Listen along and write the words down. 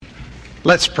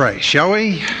Let's pray, shall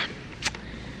we?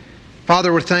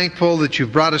 Father, we're thankful that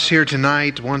you've brought us here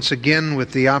tonight once again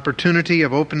with the opportunity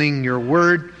of opening your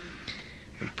word.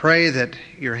 We pray that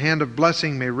your hand of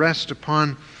blessing may rest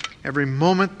upon every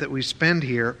moment that we spend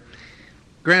here.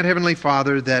 Grant, Heavenly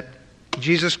Father, that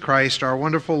Jesus Christ, our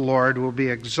wonderful Lord, will be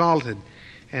exalted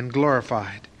and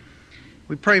glorified.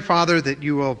 We pray, Father, that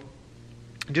you will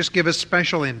just give us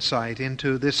special insight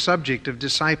into this subject of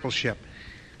discipleship,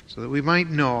 so that we might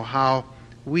know how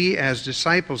we as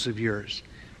disciples of yours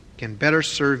can better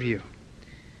serve you.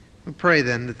 We pray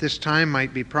then that this time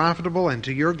might be profitable and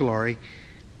to your glory,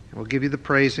 and we'll give you the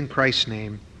praise in Christ's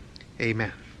name.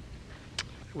 Amen.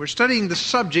 We're studying the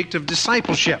subject of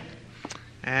discipleship.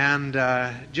 And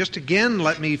just again,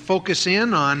 let me focus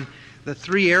in on the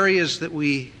three areas that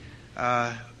we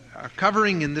are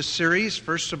covering in this series.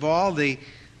 First of all, the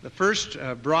first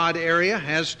broad area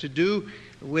has to do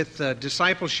with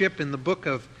discipleship in the book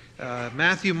of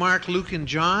Matthew, Mark, Luke, and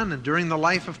John, and during the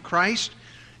life of Christ,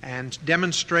 and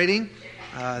demonstrating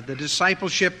the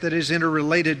discipleship that is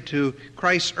interrelated to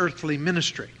Christ's earthly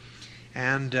ministry.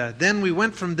 And then we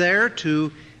went from there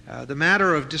to the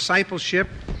matter of discipleship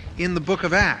in the book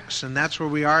of Acts, and that's where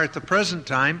we are at the present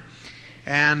time.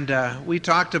 And we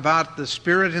talked about the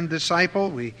Spirit and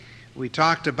disciple. We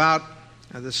talked about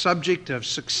the subject of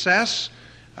success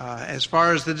as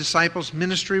far as the disciples'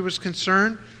 ministry was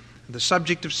concerned, the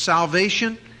subject of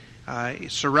salvation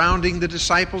surrounding the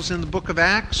disciples in the book of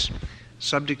Acts,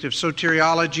 subject of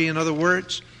soteriology, in other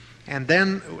words. And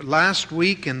then last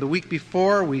week and the week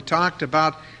before, we talked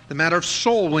about the matter of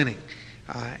soul winning.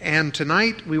 And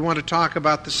tonight we want to talk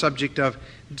about the subject of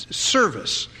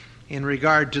service in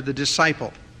regard to the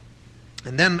disciple.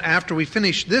 And then after we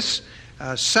finish this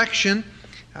section,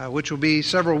 which will be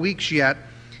several weeks yet,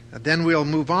 then we'll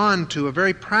move on to a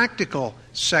very practical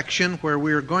section where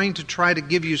we are going to try to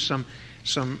give you some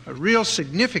real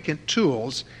significant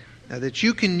tools that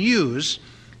you can use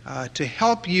to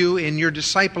help you in your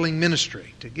discipling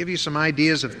ministry, to give you some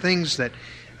ideas of things that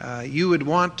you would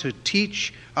want to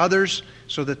teach others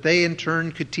so that they in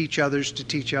turn could teach others to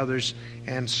teach others,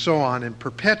 and so on, and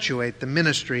perpetuate the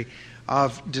ministry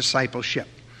of discipleship.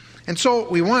 And so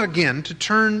we want again to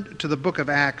turn to the book of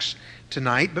Acts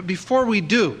tonight, but before we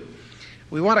do,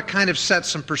 we want to kind of set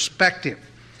some perspective.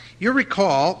 You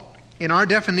recall, in our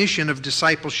definition of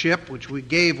discipleship, which we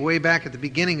gave way back at the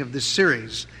beginning of this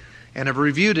series, and have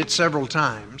reviewed it several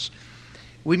times,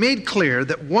 we made clear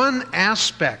that one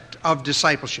aspect of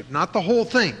discipleship, not the whole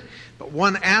thing, but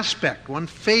one aspect, one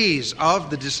phase of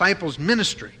the disciples'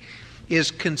 ministry,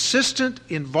 is consistent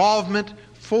involvement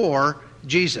for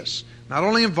Jesus. Not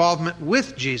only involvement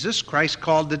with Jesus, Christ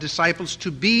called the disciples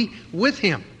to be with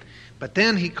him, but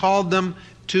then he called them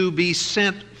to be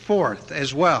sent forth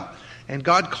as well. And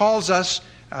God calls us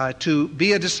to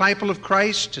be a disciple of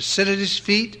Christ, to sit at his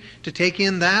feet, to take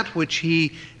in that which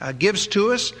he gives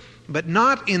to us, but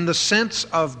not in the sense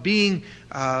of being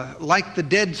like the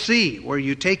Dead Sea, where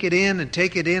you take it in and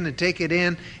take it in and take it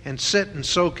in and sit and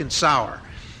soak and sour,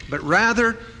 but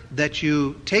rather that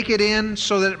you take it in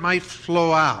so that it might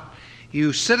flow out.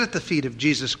 You sit at the feet of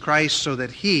Jesus Christ so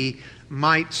that he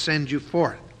might send you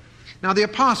forth. Now, the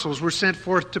apostles were sent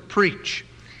forth to preach.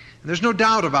 And there's no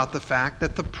doubt about the fact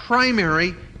that the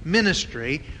primary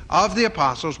ministry of the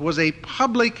apostles was a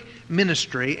public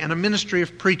ministry and a ministry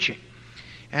of preaching.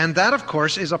 And that, of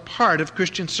course, is a part of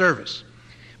Christian service.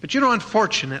 But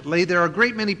unfortunately, there are a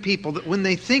great many people that when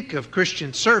they think of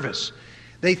Christian service,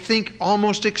 they think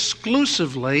almost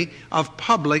exclusively of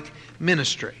public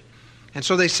ministry. And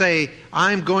so they say,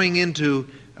 I'm going into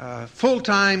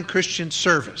full-time Christian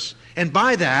service. And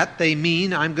by that, they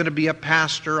mean I'm going to be a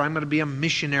pastor, I'm going to be a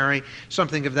missionary,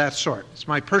 something of that sort. It's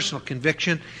my personal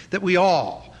conviction that we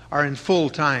all are in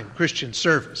full-time Christian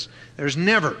service. There's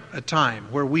never a time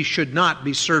where we should not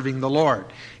be serving the Lord.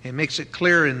 It makes it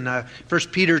clear in 1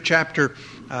 Peter chapter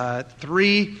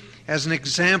 3 as an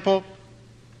example,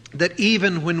 that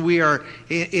even when we are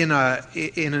in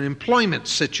an employment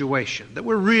situation, that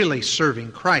we're really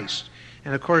serving Christ.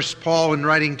 And of course, Paul, in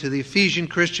writing to the Ephesian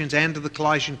Christians and to the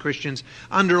Colossian Christians,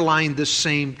 underlined the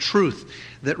same truth,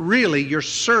 that really you're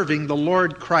serving the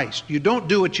Lord Christ. You don't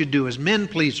do what you do as men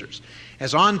pleasers,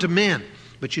 as unto men,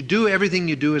 but you do everything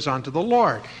you do as unto the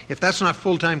Lord. If that's not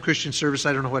full-time Christian service,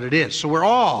 I don't know what it is. So we're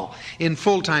all in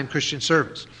full-time Christian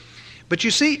service. But you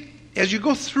see, as you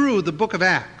go through the book of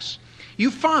Acts, you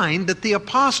find that the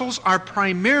apostles are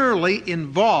primarily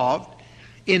involved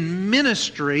in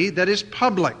ministry that is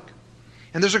public.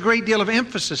 And there's a great deal of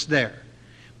emphasis there.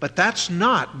 But that's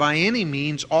not by any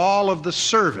means all of the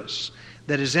service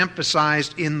that is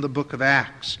emphasized in the book of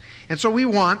Acts. And so we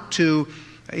want to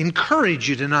encourage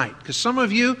you tonight, because some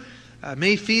of you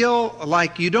may feel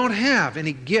like you don't have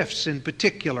any gifts in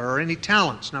particular or any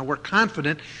talents. Now, we're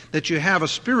confident that you have a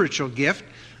spiritual gift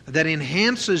that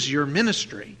enhances your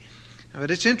ministry.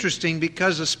 But it's interesting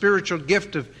because a spiritual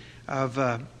gift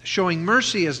of showing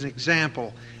mercy, as an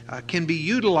example, can be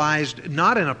utilized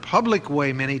not in a public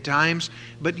way many times,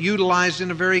 but utilized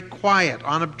in a very quiet,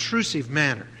 unobtrusive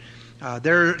manner.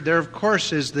 There of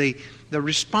course, is the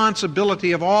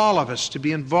responsibility of all of us to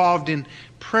be involved in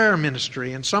prayer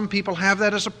ministry, and some people have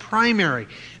that as a primary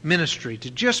ministry, to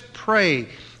just pray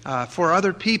for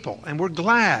other people, and we're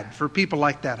glad for people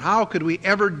like that. How could we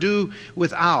ever do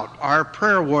without our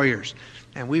prayer warriors?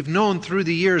 And we've known through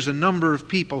the years a number of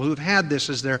people who've had this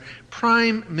as their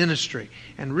prime ministry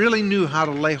and really knew how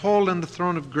to lay hold on the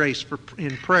throne of grace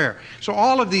in prayer. So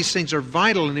all of these things are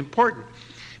vital and important.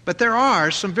 But there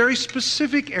are some very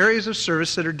specific areas of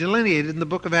service that are delineated in the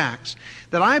book of Acts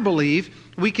that I believe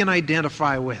we can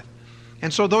identify with.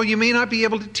 And so though you may not be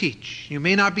able to teach, you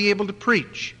may not be able to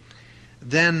preach,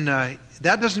 then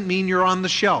that doesn't mean you're on the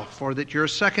shelf or that you're a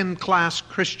second-class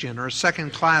Christian or a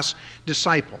second-class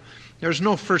disciple. There's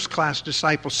no first-class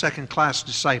disciple, second-class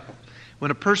disciple. When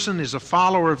a person is a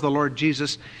follower of the Lord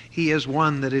Jesus, he is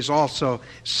one that is also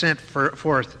sent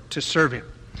forth to serve Him.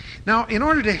 Now, in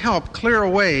order to help clear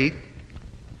away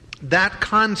that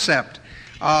concept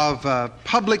of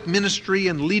public ministry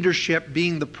and leadership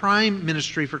being the prime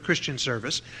ministry for Christian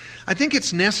service, I think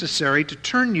it's necessary to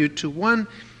turn you to one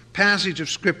passage of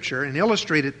Scripture and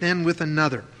illustrate it then with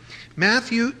another.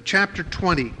 Matthew chapter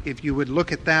 20, if you would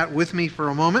look at that with me for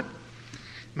a moment.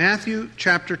 Matthew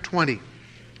chapter 20.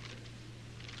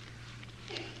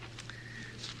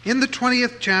 In the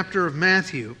 20th chapter of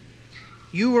Matthew,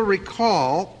 you will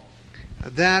recall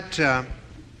that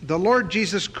the Lord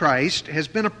Jesus Christ has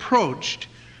been approached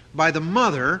by the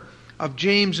mother of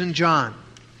James and John.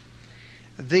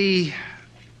 The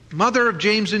mother of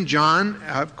James and John,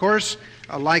 of course,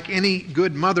 like any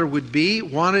good mother would be,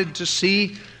 wanted to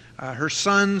see her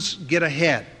sons get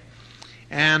ahead.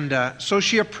 And so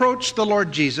she approached the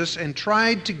Lord Jesus and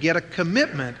tried to get a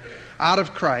commitment out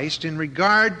of Christ in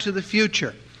regard to the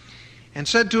future, and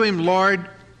said to Him, "Lord,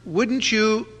 wouldn't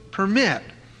you permit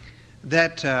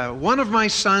that one of my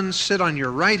sons sit on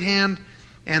your right hand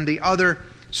and the other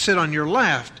sit on your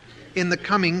left in the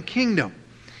coming kingdom?"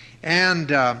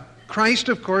 And Christ,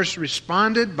 of course,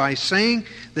 responded by saying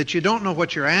that you don't know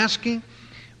what you're asking.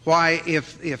 Why,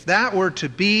 if that were to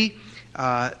be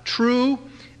true,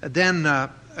 then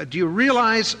do you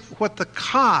realize what the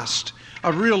cost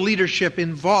of real leadership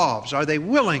involves? Are they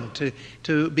willing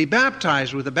to be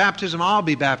baptized with the baptism I'll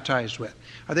be baptized with?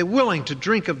 Are they willing to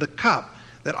drink of the cup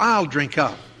that I'll drink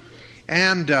of?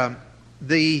 And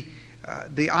the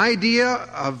idea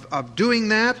of doing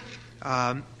that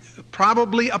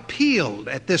probably appealed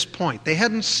at this point. They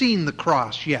hadn't seen the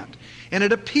cross yet, and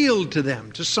it appealed to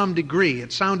them to some degree.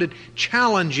 It sounded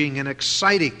challenging and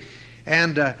exciting.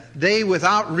 And they,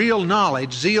 without real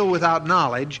knowledge, zeal without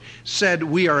knowledge, said,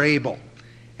 "We are able."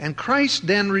 And Christ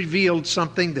then revealed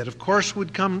something that, of course,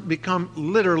 would become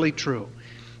literally true.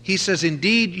 He says,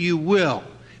 "Indeed, you will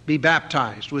be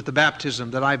baptized with the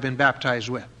baptism that I've been baptized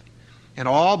with." And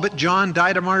all but John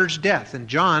died a martyr's death, and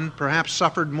John perhaps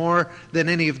suffered more than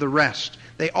any of the rest.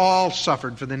 They all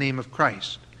suffered for the name of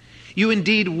Christ. "You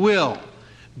indeed will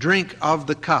drink of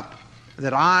the cup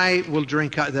that I will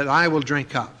drink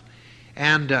of."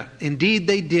 And indeed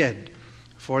they did,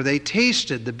 for they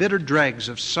tasted the bitter dregs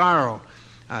of sorrow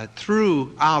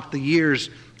throughout the years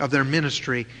of their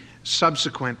ministry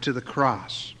subsequent to the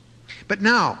cross. But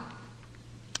now,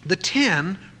 the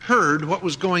 10 heard what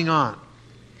was going on.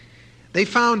 They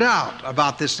found out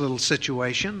about this little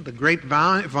situation. The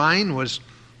grapevine was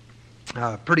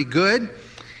pretty good,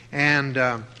 and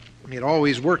it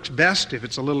always works best if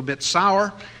it's a little bit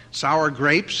sour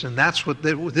grapes, and that's what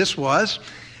this was.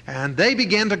 And they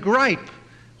began to gripe.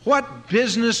 What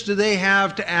business do they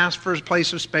have to ask for a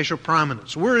place of special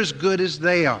prominence? We're as good as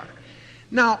they are.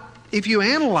 Now, if you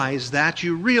analyze that,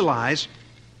 you realize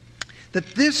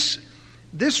that this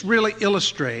really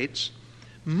illustrates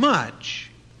much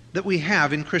that we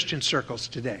have in Christian circles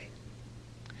today.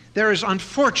 There is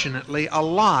unfortunately a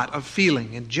lot of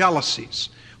feeling and jealousies.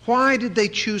 Why did they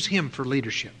choose him for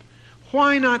leadership?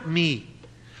 Why not me?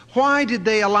 Why did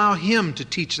they allow him to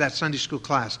teach that Sunday school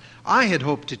class? I had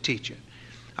hoped to teach it.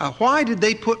 Why did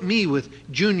they put me with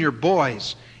junior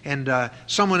boys and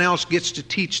someone else gets to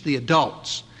teach the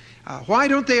adults? Why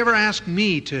don't they ever ask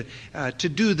me to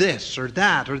do this or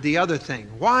that or the other thing?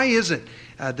 Why is it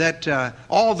that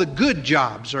all the good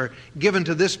jobs are given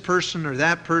to this person or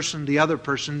that person, the other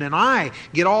person, and I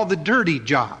get all the dirty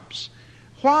jobs?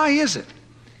 Why is it?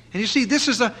 And you see, this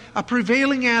is a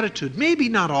prevailing attitude, maybe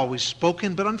not always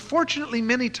spoken, but unfortunately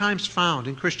many times found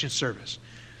in Christian service.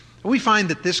 We find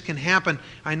that this can happen.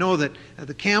 I know that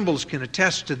the Campbells can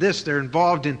attest to this. They're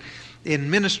involved in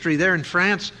ministry there in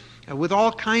France with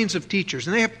all kinds of teachers.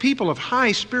 And they have people of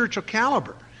high spiritual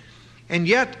caliber. And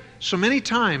yet, so many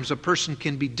times a person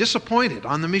can be disappointed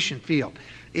on the mission field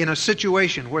in a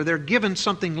situation where they're given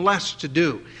something less to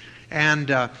do. And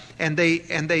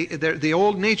the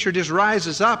old nature just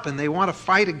rises up, and they want to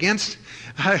fight against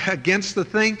the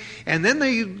thing. And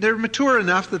then they're mature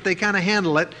enough that they kind of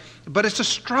handle it, but it's a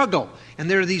struggle. And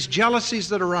there are these jealousies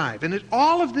that arrive, and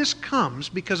all of this comes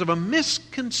because of a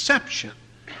misconception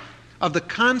of the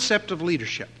concept of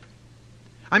leadership.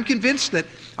 I'm convinced that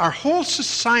our whole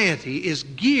society is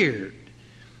geared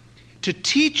to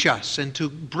teach us and to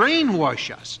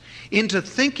brainwash us into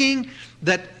thinking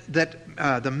that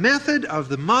the method of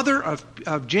the mother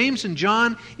of James and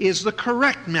John is the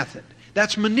correct method.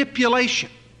 That's manipulation.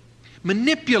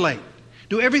 Manipulate.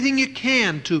 Do everything you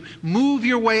can to move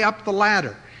your way up the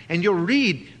ladder. And you'll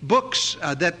read books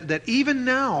that even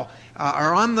now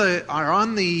are on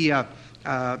the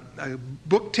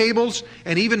book tables,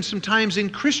 and even sometimes in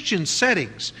Christian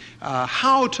settings,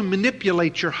 how to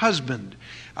manipulate your husband.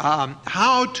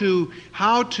 How to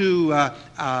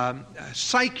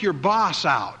psych your boss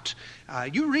out.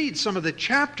 You read some of the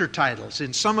chapter titles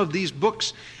in some of these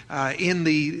books in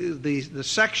the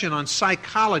section on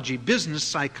psychology, business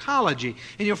psychology,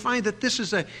 and you'll find that this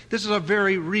is a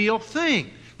very real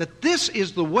thing. That this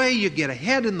is the way you get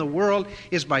ahead in the world,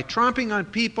 is by tromping on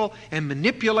people and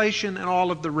manipulation and all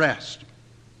of the rest.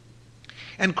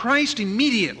 And Christ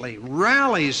immediately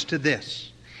rallies to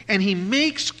this. And he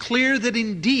makes clear that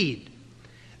indeed,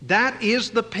 that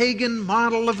is the pagan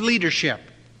model of leadership.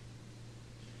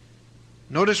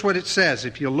 Notice what it says,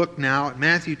 if you look now at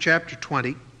Matthew chapter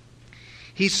 20.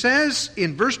 He says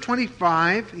in verse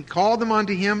 25, he called them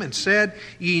unto him and said,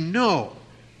 Ye know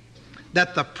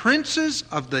that the princes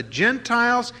of the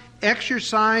Gentiles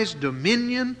exercise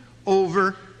dominion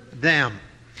over them,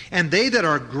 and they that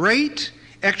are great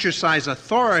exercise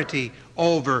authority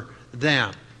over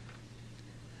them.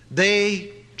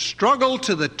 They struggle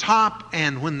to the top,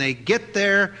 and when they get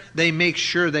there, they make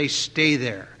sure they stay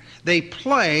there. They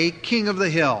play king of the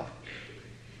hill.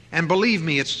 And believe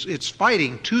me, it's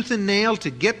fighting tooth and nail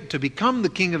to become the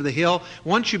king of the hill.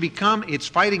 Once you become, it's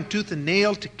fighting tooth and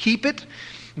nail to keep it.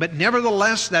 But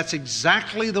nevertheless, that's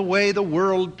exactly the way the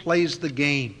world plays the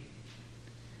game.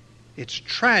 It's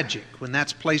tragic when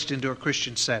that's placed into a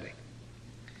Christian setting.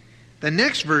 The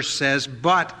next verse says,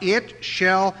 But it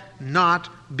shall not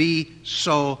be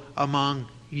so among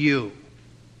you.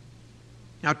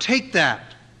 Now take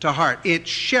that to heart. It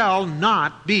shall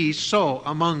not be so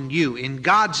among you. In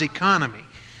God's economy,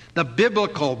 the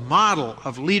biblical model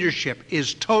of leadership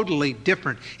is totally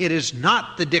different. It is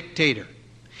not the dictator.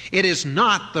 It is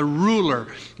not the ruler,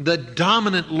 the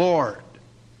dominant lord.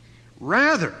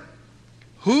 Rather,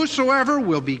 whosoever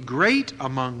will be great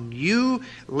among you,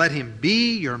 let him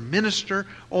be your minister,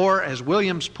 or as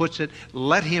Williams puts it,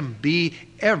 let him be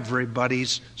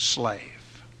everybody's slave.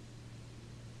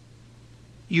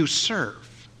 You serve.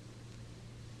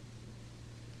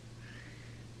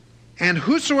 And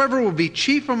whosoever will be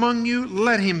chief among you,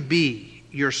 let him be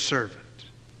your servant.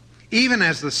 Even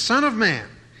as the Son of Man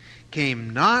came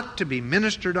not to be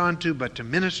ministered unto, but to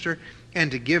minister,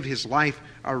 and to give his life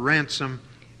a ransom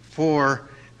for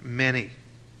many.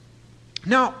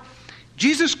 Now,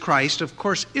 Jesus Christ, of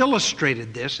course,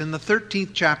 illustrated this in the 13th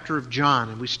chapter of John,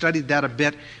 and we studied that a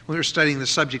bit when we were studying the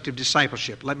subject of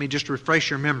discipleship. Let me just refresh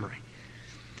your memory.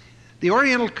 The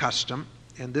Oriental custom,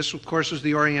 and this, of course, was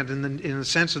the Orient in the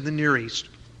sense of the Near East,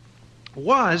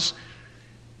 was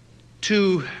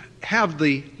to have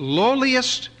the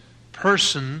lowliest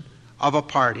person of a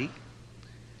party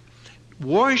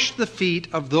wash the feet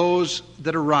of those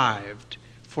that arrived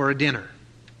for a dinner.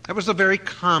 That was a very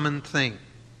common thing.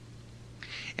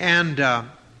 And the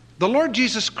Lord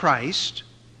Jesus Christ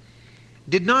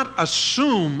did not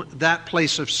assume that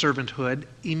place of servanthood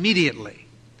immediately.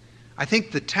 I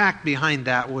think the tact behind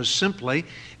that was simply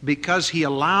because he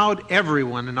allowed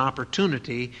everyone an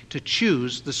opportunity to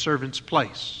choose the servant's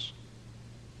place.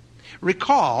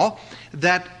 Recall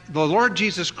that the Lord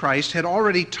Jesus Christ had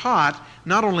already taught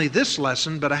not only this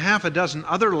lesson, but a half a dozen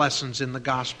other lessons in the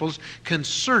Gospels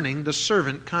concerning the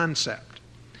servant concept,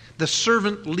 the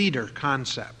servant leader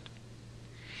concept.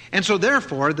 And so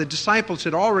therefore, the disciples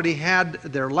had already had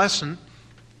their lesson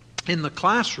in the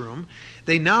classroom.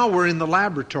 They now were in the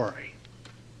laboratory.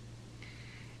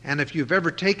 And if you've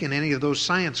ever taken any of those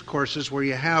science courses where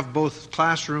you have both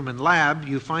classroom and lab,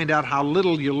 you find out how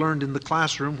little you learned in the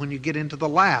classroom when you get into the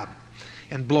lab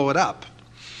and blow it up.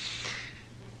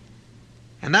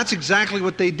 And that's exactly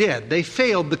what they did. They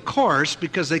failed the course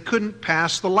because they couldn't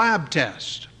pass the lab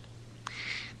test.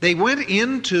 They went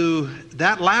into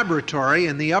that laboratory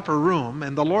in the upper room,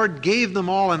 and the Lord gave them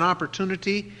all an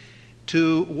opportunity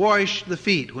to wash the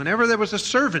feet. Whenever there was a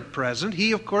servant present,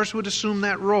 he, of course, would assume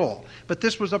that role. But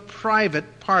this was a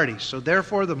private party, so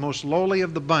therefore the most lowly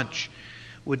of the bunch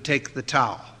would take the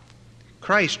towel.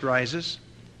 Christ rises,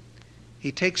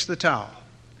 he takes the towel,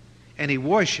 and he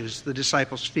washes the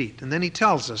disciples' feet. And then he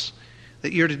tells us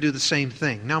that you're to do the same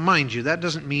thing. Now, mind you, that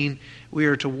doesn't mean we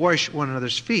are to wash one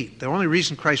another's feet. The only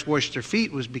reason Christ washed their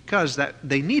feet was because that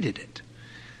they needed it.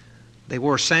 They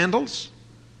wore sandals,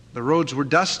 the roads were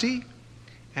dusty,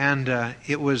 and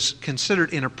it was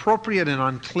considered inappropriate and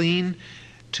unclean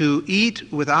to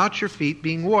eat without your feet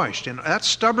being washed. And that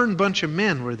stubborn bunch of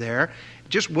men were there,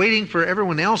 just waiting for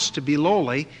everyone else to be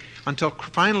lowly, until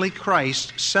finally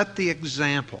Christ set the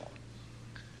example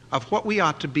of what we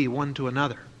ought to be one to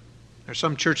another. There are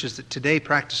some churches that today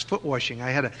practice foot washing.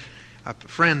 I had a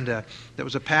friend that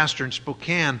was a pastor in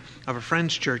Spokane of a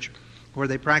friend's church where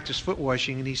they practice foot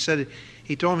washing, and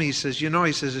he told me, he says,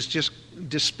 it's just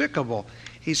despicable.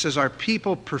 He says, our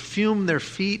people perfume their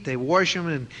feet, they wash them,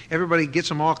 and everybody gets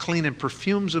them all clean and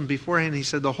perfumes them beforehand. He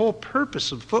said the whole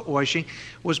purpose of foot washing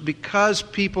was because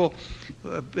people,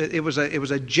 it was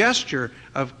a gesture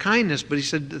of kindness, but he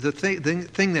said the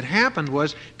thing that happened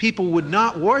was people would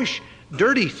not wash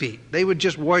dirty feet. They would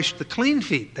just wash the clean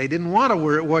feet. They didn't want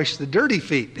to wash the dirty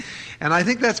feet. And I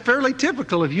think that's fairly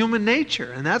typical of human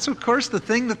nature. And that's, of course, the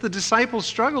thing that the disciples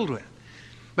struggled with.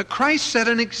 But Christ set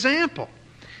an example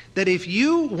that if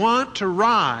you want to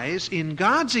rise in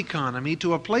God's economy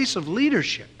to a place of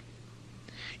leadership,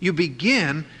 you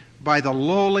begin by the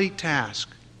lowly task,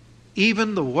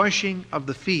 even the washing of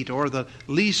the feet, or the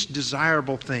least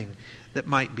desirable thing that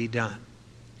might be done.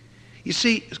 You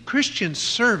see, Christian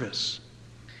service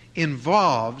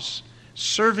involves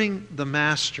serving the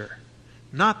Master,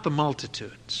 not the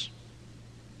multitudes.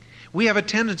 We have a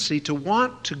tendency to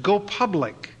want to go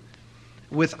public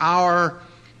with our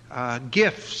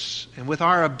gifts and with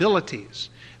our abilities.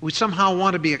 We somehow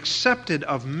want to be accepted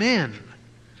of men.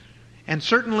 And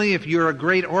certainly if you're a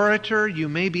great orator, you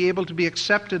may be able to be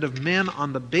accepted of men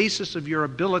on the basis of your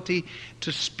ability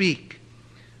to speak.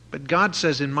 But God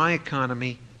says, in my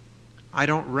economy, I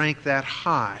don't rank that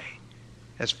high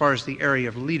as far as the area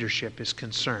of leadership is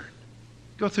concerned.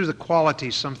 Go through the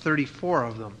qualities, some 34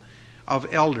 of them,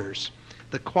 of elders,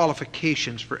 the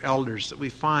qualifications for elders that we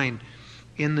find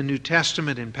in the New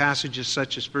Testament in passages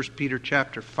such as 1 Peter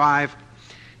chapter 5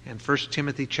 and 1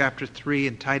 Timothy chapter 3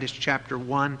 and Titus chapter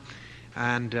 1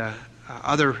 and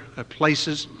other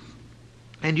places.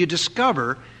 And you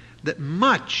discover that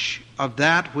much of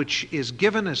that which is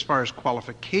given as far as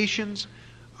qualifications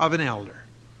of an elder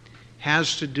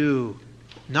has to do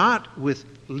not with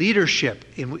leadership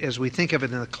as we think of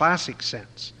it in the classic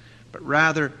sense, but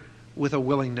rather with a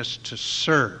willingness to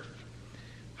serve.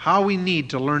 How we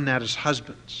need to learn that as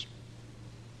husbands.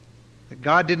 That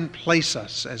God didn't place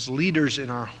us as leaders in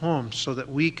our homes so that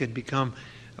we could become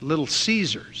little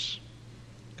Caesars.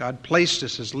 God placed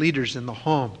us as leaders in the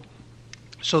home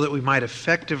so that we might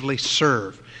effectively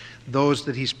serve those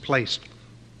that He's placed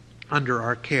under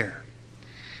our care.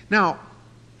 Now,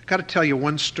 I've got to tell you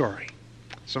one story.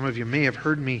 Some of you may have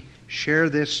heard me share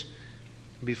this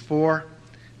before,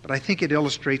 but I think it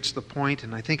illustrates the point,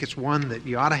 and I think it's one that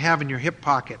you ought to have in your hip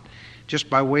pocket just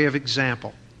by way of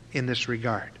example in this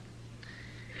regard.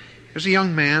 There's a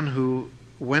young man who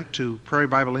went to Prairie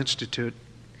Bible Institute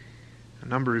a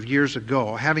number of years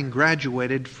ago, having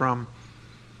graduated from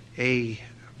a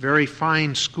very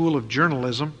fine school of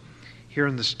journalism here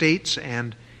in the States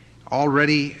and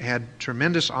already had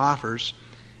tremendous offers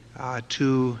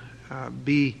to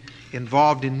be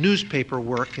involved in newspaper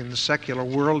work in the secular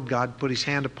world. God put His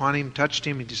hand upon him, touched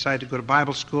him. He decided to go to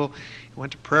Bible school. He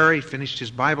went to Prairie, finished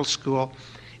his Bible school,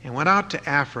 and went out to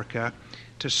Africa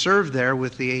to serve there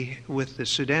with the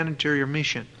Sudan Interior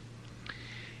Mission.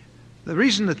 The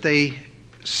reason that they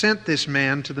sent this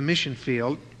man to the mission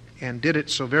field and did it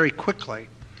so very quickly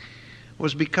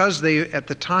was because they, at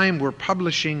the time, were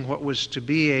publishing what was to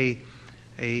be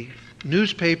a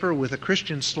newspaper with a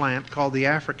Christian slant called the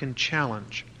African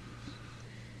Challenge.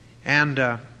 And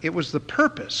it was the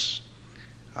purpose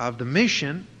of the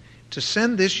mission to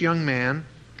send this young man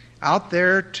out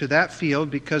there to that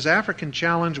field because African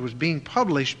Challenge was being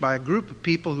published by a group of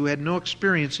people who had no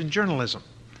experience in journalism.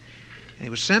 And he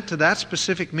was sent to that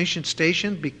specific mission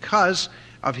station because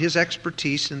of his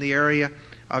expertise in the area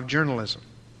of journalism.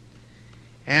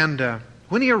 And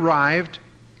when he arrived,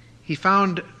 he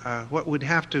found what would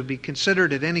have to be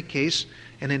considered, in any case,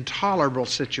 an intolerable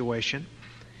situation.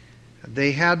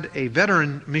 They had a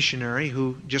veteran missionary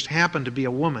who just happened to be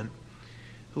a woman,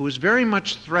 who was very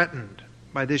much threatened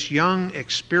by this young,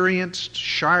 experienced,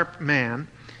 sharp man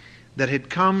that had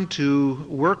come to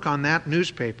work on that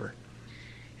newspaper.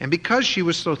 And because she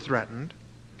was so threatened,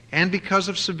 and because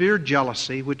of severe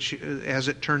jealousy, which, as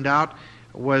it turned out,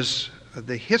 was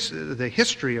the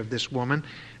history of this woman,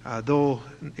 though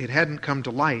it hadn't come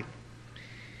to light,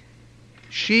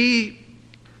 she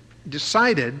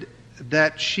decided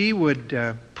that she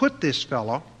would put this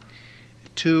fellow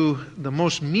to the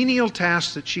most menial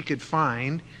task that she could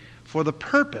find for the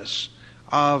purpose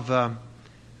of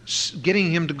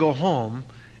getting him to go home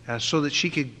so that she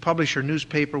could publish her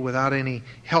newspaper without any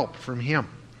help from him.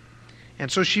 And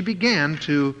so she began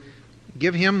to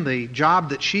give him the job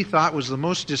that she thought was the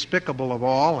most despicable of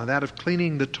all, and that of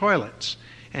cleaning the toilets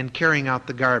and carrying out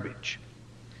the garbage.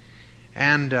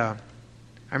 And I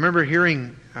remember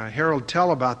hearing Harold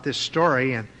tell about this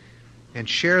story and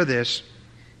share this,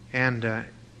 and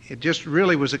it just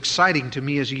really was exciting to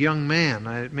me as a young man.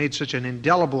 It made such an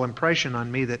indelible impression on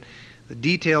me that the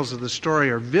details of the story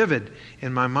are vivid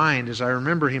in my mind as I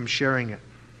remember him sharing it.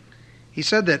 He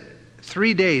said that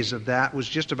 3 days of that was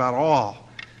just about all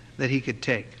that he could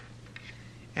take.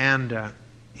 And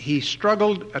he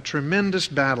struggled a tremendous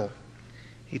battle.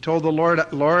 He told the Lord,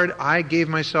 "Lord, I gave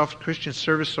myself to Christian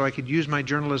service so I could use my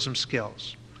journalism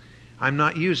skills. I'm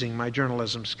not using my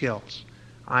journalism skills.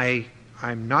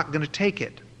 I'm not going to take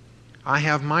it. I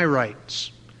have my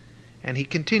rights." And he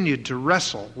continued to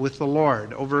wrestle with the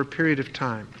Lord over a period of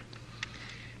time.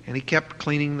 And he kept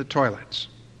cleaning the toilets.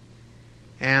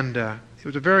 And it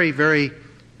was a very,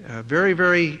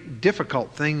 very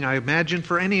difficult thing, I imagine,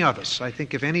 for any of us. I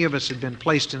think if any of us had been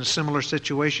placed in a similar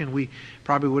situation, we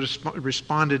probably would have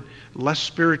responded less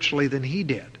spiritually than he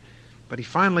did. But he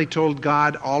finally told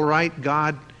God, "All right,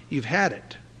 God, you've had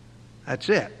it. That's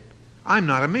it. I'm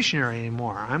not a missionary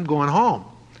anymore. I'm going home.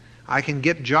 I can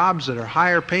get jobs that are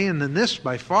higher paying than this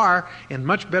by far, in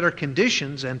much better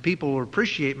conditions, and people will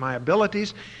appreciate my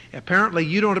abilities. Apparently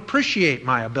you don't appreciate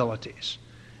my abilities.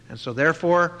 And so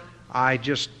therefore, I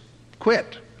just quit."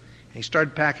 And he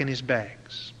started packing his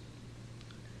bags.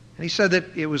 And he said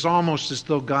that it was almost as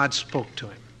though God spoke to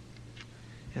him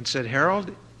and said,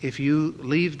 "Harold, if you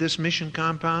leave this mission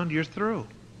compound, you're through.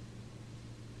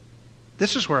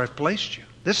 This is where I've placed you.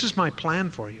 This is my plan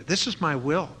for you. This is my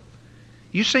will.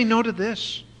 You say no to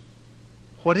this.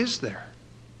 What is there?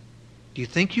 Do you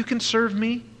think you can serve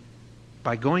me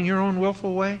by going your own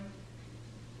willful way?"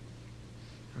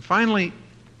 And finally,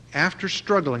 after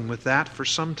struggling with that for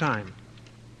some time,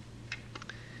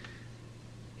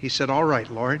 he said, "All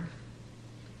right, Lord,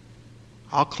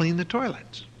 I'll clean the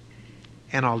toilets,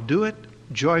 and I'll do it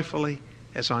joyfully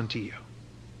as unto you."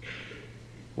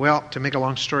 Well, to make a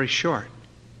long story short,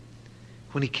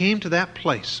 when he came to that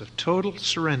place of total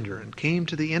surrender and came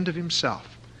to the end of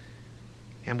himself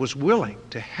and was willing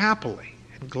to happily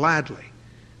and gladly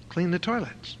clean the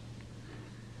toilets,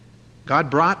 God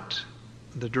brought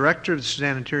the director of the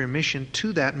Sudan Interior Mission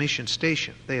to that mission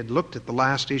station. They had looked at the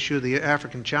last issue of the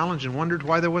African Challenge and wondered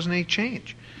why there wasn't any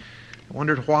change.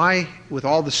 Wondered why, with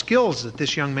all the skills that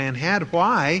this young man had,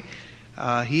 why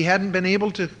he hadn't been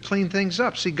able to clean things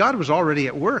up. See, God was already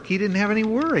at work. He didn't have any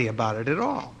worry about it at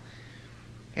all.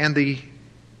 And the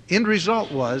end result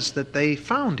was that they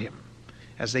found him.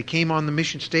 As they came on the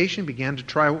mission station, began to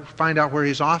try to find out where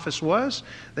his office was,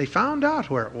 they found out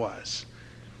where it was.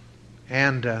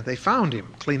 And they found him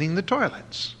cleaning the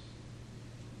toilets.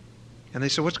 And they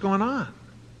said, "What's going on?"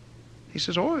 He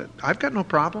says, "Oh, I've got no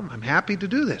problem. I'm happy to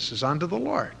do this as unto the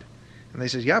Lord." And they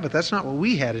said, "Yeah, but that's not what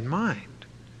we had in mind."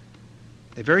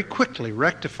 They very quickly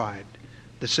rectified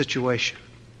the situation.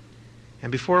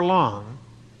 And before long,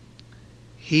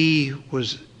 he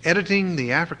was editing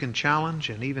the African Challenge,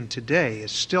 and even today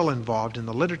is still involved in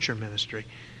the literature ministry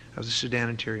of the Sudan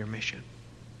Interior Mission.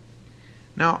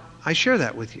 Now, I share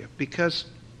that with you because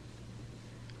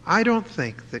I don't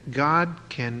think that God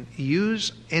can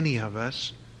use any of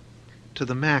us to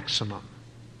the maximum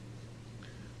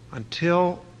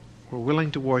until we're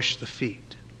willing to wash the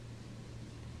feet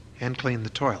and clean the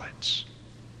toilets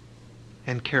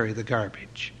and carry the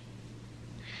garbage.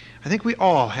 I think we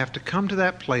all have to come to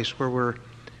that place where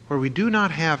we do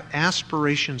not have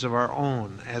aspirations of our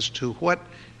own as to what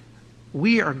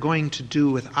we are going to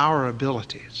do with our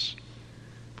abilities.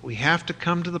 But we have to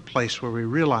come to the place where we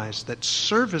realize that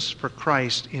service for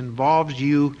Christ involves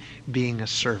you being a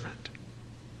servant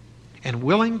and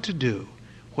willing to do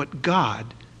what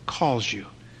God calls you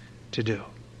to do.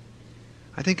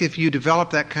 I think if you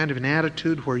develop that kind of an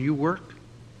attitude where you work,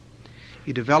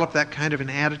 you develop that kind of an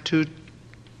attitude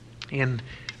in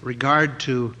regard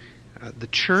to the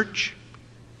church,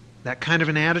 that kind of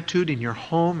an attitude in your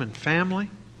home and family,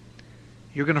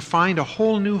 you're going to find a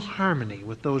whole new harmony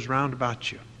with those round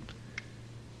about you.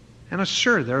 And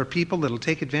sure, there are people that will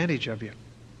take advantage of you.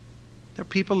 There are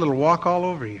people that will walk all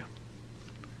over you.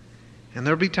 And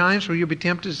there will be times where you'll be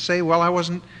tempted to say, well, I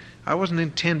wasn't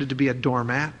intended to be a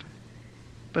doormat.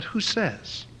 But who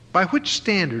says? By which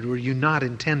standard were you not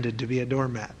intended to be a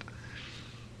doormat?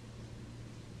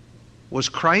 Was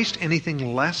Christ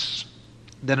anything less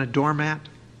than a doormat?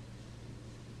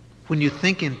 When you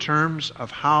think in terms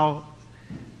of how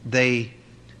they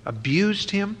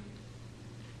abused him,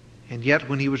 and yet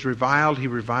when he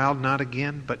reviled not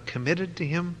again, but committed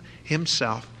to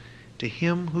himself, to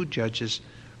him who judges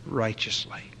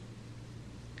righteously.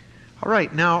 All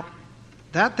right, now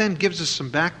that then gives us some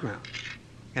background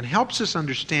and helps us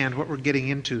understand what we're getting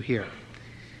into here.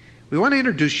 We want to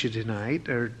introduce you tonight,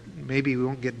 or maybe we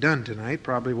won't get done tonight,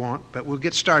 probably won't, but we'll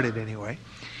get started anyway,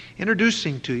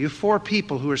 introducing to you 4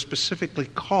 people who are specifically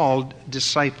called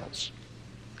disciples.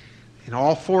 In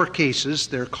all 4 cases,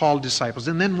 they're called disciples.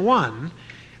 And then one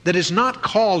that is not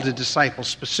called a disciple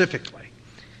specifically.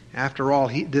 After all,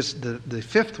 the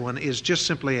 5th one is just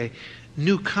simply a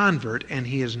new convert, and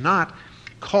he is not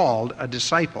called a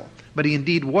disciple. But he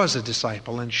indeed was a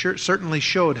disciple, and certainly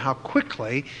showed how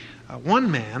quickly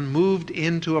one man moved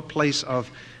into a place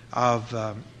of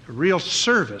real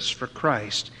service for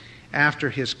Christ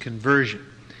after his conversion.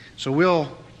 So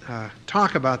we'll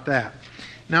talk about that.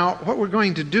 Now, what we're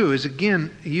going to do is, again,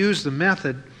 use the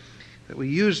method that we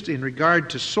used in regard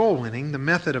to soul winning, the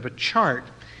method of a chart.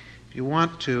 If you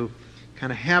want to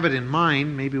kind of have it in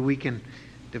mind, maybe we can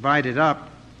divide it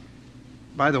up.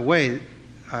 By the way,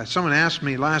 someone asked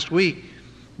me last week,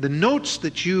 the notes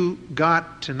that you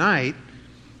got tonight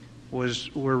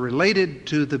were related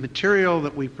to the material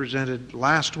that we presented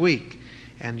last week.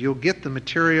 And you'll get the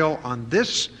material on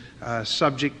this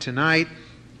subject tonight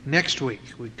next week.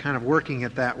 We're kind of working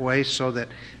it that way so that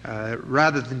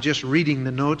rather than just reading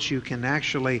the notes, you can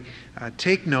actually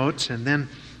take notes and then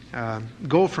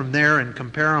go from there and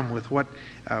compare them with what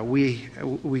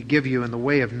we give you in the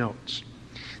way of notes.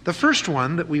 The first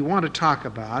one that we want to talk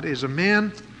about is a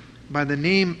man by the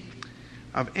name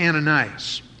of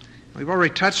Ananias. We've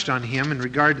already touched on him in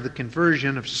regard to the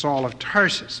conversion of Saul of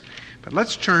Tarsus. But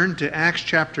let's turn to Acts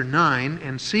chapter 9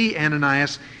 and see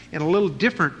Ananias in a little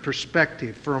different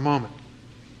perspective for a moment.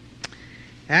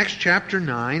 Acts chapter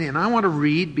 9, and I want to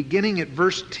read beginning at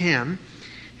verse 10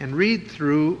 and read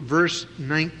through verse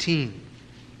 19.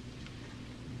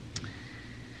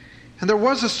 And there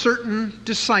was a certain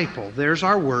disciple, there's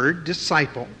our word,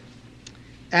 disciple,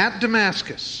 at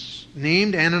Damascus,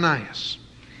 named Ananias.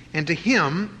 And to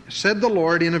him said the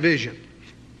Lord in a vision,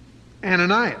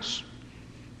 Ananias.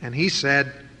 And he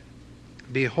said,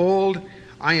 Behold,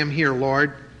 I am here,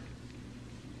 Lord.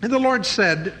 And the Lord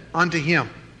said unto him,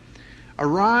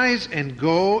 Arise and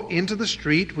go into the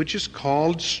street which is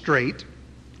called Straight,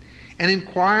 and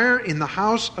inquire in the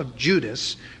house of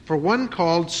Judas for one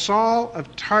called Saul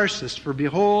of Tarsus, for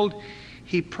behold,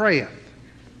 he prayeth,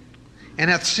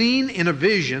 and hath seen in a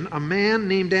vision a man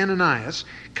named Ananias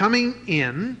coming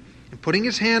in and putting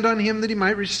his hand on him that he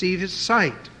might receive his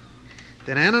sight.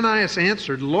 Then Ananias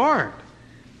answered, Lord,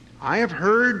 I have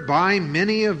heard by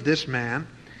many of this man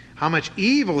how much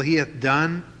evil he hath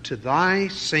done to thy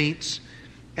saints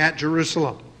at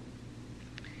Jerusalem.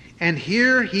 And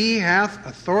here he hath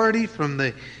authority from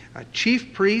the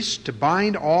chief priests to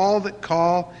bind all that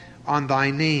call on thy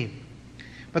name.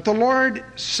 But the Lord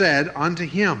said unto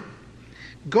him,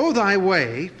 Go thy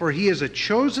way, for he is a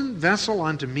chosen vessel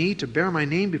unto me to bear my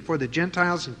name before the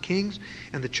Gentiles and kings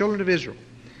and the children of Israel.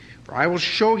 For I will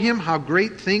show him how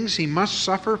great things he must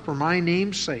suffer for my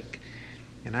name's sake.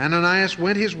 And Ananias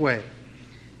went his way,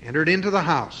 entered into the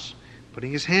house,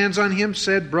 putting his hands on him,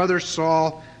 said, Brother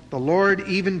Saul, the Lord,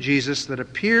 even Jesus, that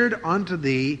appeared unto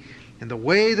thee in the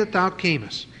way that thou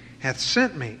camest, hath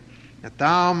sent me, that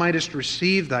thou mightest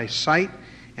receive thy sight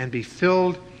and be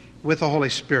filled with the Holy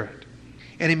Spirit.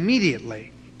 And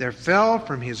immediately there fell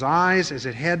from his eyes as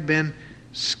it had been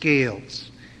scales.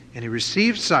 And he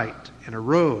received sight and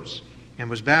arose and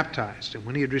was baptized. And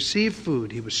when he had received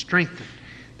food, he was strengthened.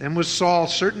 Then was Saul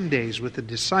certain days with the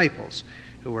disciples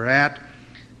who were at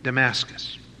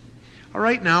Damascus. All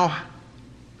right, now,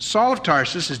 Saul of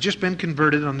Tarsus has just been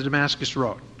converted on the Damascus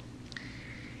Road.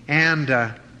 And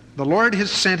the Lord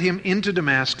has sent him into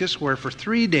Damascus, where for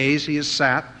 3 days he has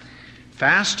sat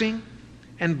fasting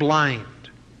and blind.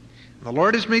 The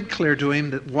Lord has made clear to him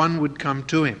that one would come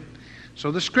to him.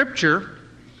 So the scripture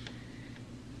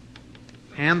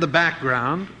and the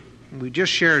background we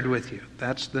just shared with you.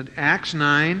 That's the Acts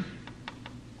 9,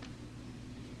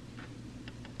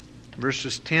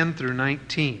 verses 10 through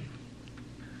 19.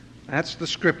 That's the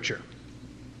scripture.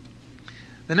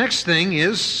 The next thing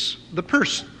is the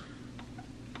person.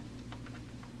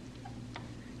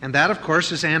 And that, of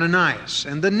course, is Ananias.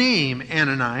 And the name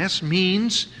Ananias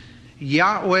means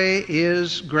Yahweh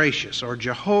is gracious, or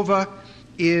Jehovah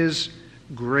is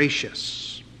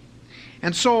gracious.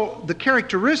 And so the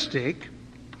characteristic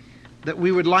that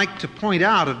we would like to point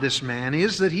out of this man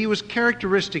is that he was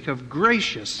characteristic of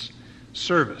gracious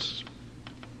service.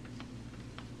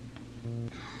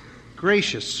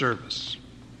 Gracious service.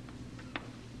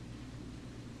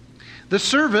 The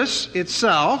service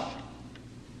itself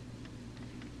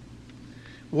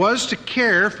was to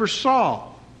care for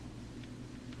Saul.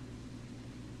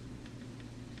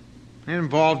 It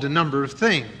involved a number of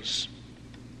things.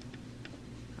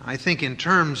 I think in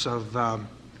terms of,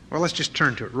 let's just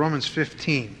turn to it. Romans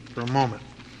 15 for a moment.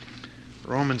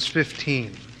 Romans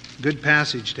 15. Good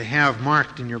passage to have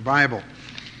marked in your Bible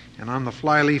and on the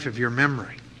flyleaf of your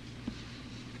memory.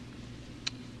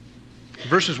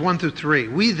 Verses 1 through 3.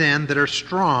 We then that are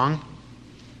strong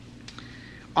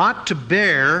ought to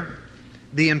bear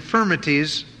the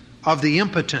infirmities of the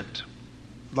impotent,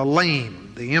 the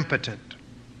lame, the impotent,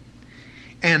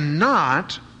 and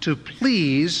not to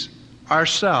please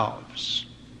ourselves.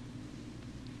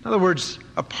 In other words,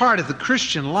 a part of the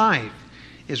Christian life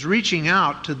is reaching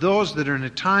out to those that are in a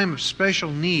time of special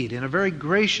need in a very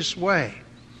gracious way.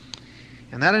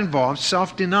 And that involves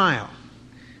self-denial.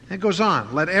 It goes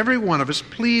on, let every one of us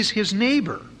please his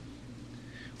neighbor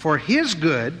for his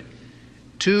good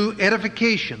to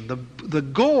edification. The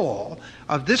goal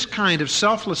of this kind of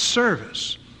selfless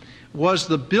service was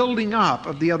the building up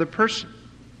of the other person.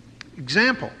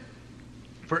 Example,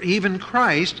 for even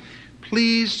Christ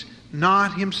pleased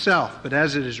not himself, but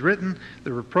as it is written,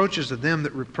 the reproaches of them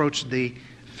that reproached thee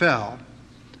fell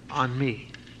on me.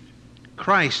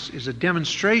 Christ is a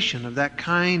demonstration of that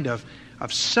kind of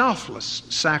selfless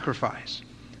sacrifice,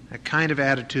 a kind of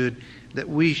attitude that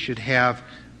we should have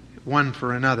one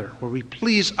for another, where we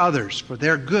please others for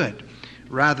their good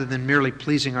rather than merely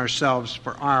pleasing ourselves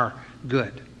for our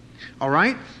good. All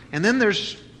right? And then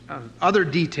there's other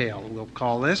detail, we'll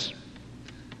call this.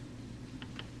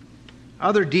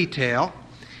 Other detail.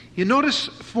 You notice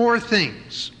 4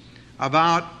 things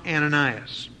about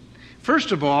Ananias.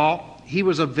 First of all, he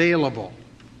was available.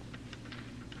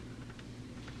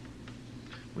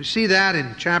 We see that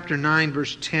in chapter 9,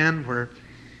 verse 10, where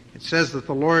it says that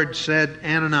the Lord said,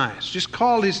 Ananias. Just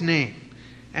called his name,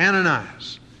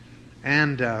 Ananias.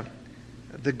 And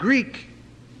the Greek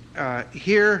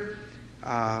here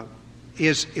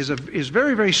is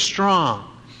very, very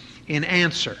strong in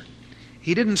answer.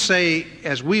 He didn't say,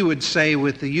 as we would say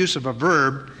with the use of a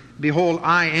verb, behold,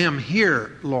 I am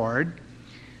here, Lord.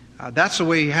 That's the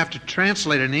way you have to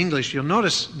translate it in English. You'll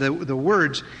notice the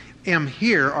words am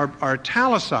here are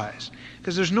italicized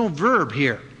because there's no verb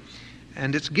here.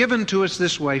 And it's given to us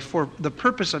this way for the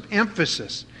purpose of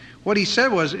emphasis. What he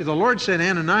said was, the Lord said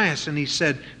Ananias, and he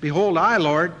said, behold, I,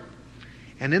 Lord.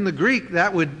 And in the Greek,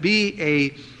 that would be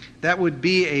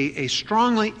a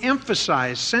strongly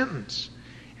emphasized sentence.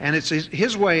 And it's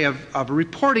his way of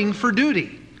reporting for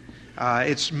duty.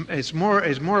 It's more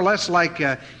or less like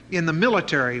in the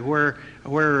military where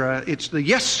it's the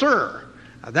yes sir,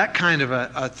 that kind of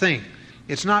a thing.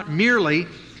 It's not merely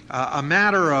a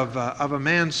matter of a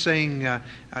man saying,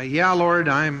 yeah, Lord,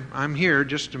 I'm here,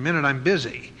 just a minute, I'm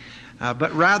busy.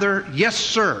 But rather, yes,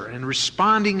 sir, and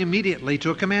responding immediately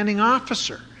to a commanding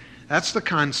officer. That's the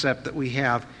concept that we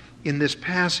have in this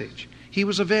passage. He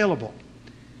was available,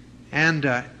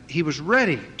 and he was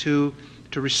ready to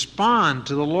respond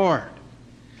to the Lord.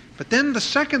 But then the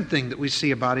second thing that we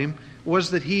see about him was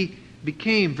that he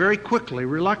became very quickly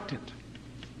reluctant.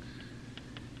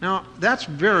 Now, that's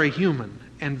very human,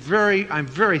 and I'm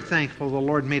very thankful the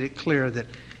Lord made it clear that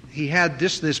he had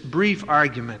this brief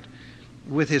argument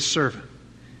with his servant.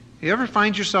 You ever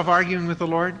find yourself arguing with the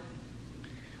Lord?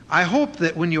 I hope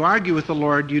that when you argue with the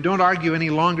Lord, you don't argue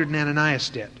any longer than Ananias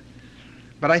did.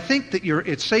 But I think that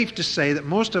it's safe to say that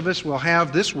most of us will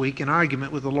have this week an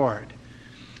argument with the Lord.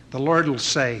 The Lord will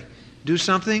say, do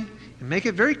something, and make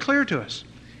it very clear to us.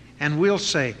 And we'll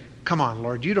say, come on,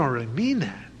 Lord, you don't really mean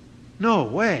that. No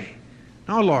way.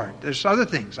 No, Lord, there's other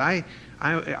things.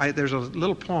 There's a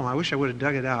little poem, I wish I would have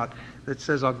dug it out, that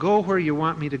says, I'll go where you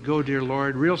want me to go, dear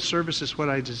Lord. Real service is what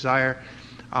I desire.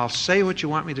 I'll say what you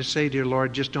want me to say, dear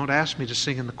Lord. Just don't ask me to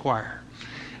sing in the choir.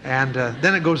 And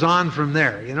then it goes on from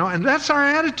there, and that's our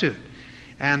attitude.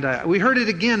 And we heard it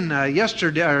again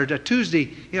yesterday, or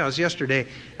Tuesday, it was yesterday,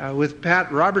 with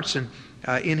Pat Robertson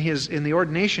in the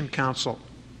ordination council.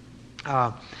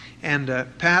 Pat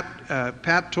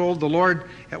told the Lord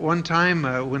at one time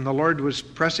when the Lord was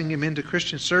pressing him into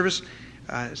Christian service,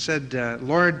 said,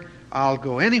 Lord, I'll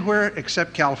go anywhere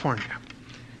except California.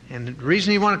 And the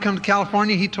reason he wanted to come to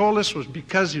California, he told us, was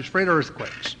because he was afraid of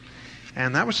earthquakes.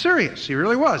 And that was serious. He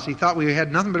really was. He thought we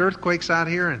had nothing but earthquakes out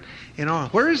here. And,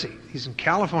 where is he? He's in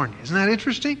California. Isn't that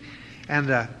interesting?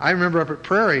 And I remember up at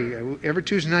Prairie, every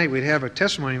Tuesday night we'd have a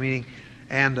testimony meeting.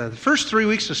 And the first 3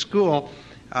 weeks of school,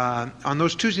 on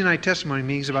those Tuesday night testimony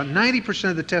meetings, about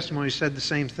 90% of the testimonies said the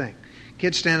same thing.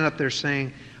 Kids standing up there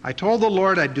saying, I told the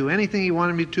Lord I'd do anything He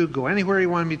wanted me to, go anywhere He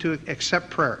wanted me to, except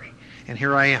Prairie. And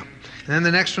here I am. And then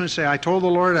the next one would say, I told the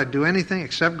Lord I'd do anything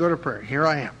except go to Prairie. Here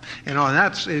I am. And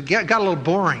it got a little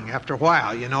boring after a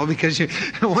while, because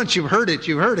once you've heard it,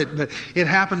 you've heard it. But it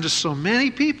happened to so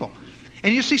many people.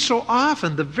 And you see, so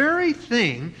often, the very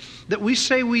thing that we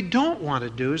say we don't want to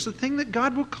do is the thing that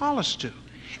God will call us to.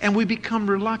 And we become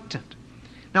reluctant.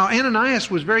 Now,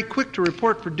 Ananias was very quick to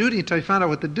report for duty until he found out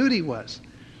what the duty was.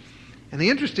 And the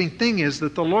interesting thing is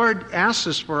that the Lord asks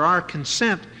us for our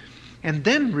consent and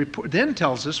then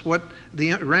tells us what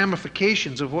the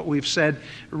ramifications of what we've said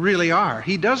really are.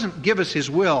 He doesn't give us His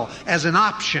will as an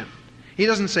option. He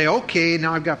doesn't say, okay,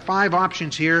 now I've got 5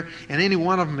 options here, and any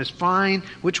one of them is fine.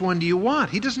 Which one do you want?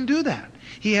 He doesn't do that.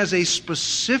 He has a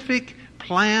specific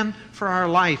plan for our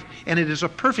life, and it is a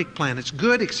perfect plan. It's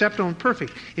good, acceptable, and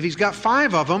perfect. If He's got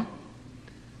 5 of them,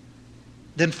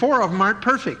 then 4 of them aren't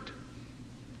perfect.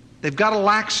 They've got to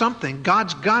lack something.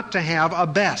 God's got to have a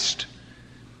best.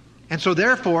 And so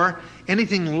therefore,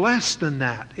 anything less than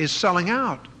that is selling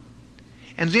out.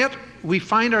 And yet, we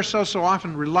find ourselves so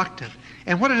often reluctant.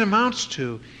 And what it amounts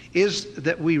to is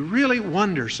that we really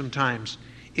wonder sometimes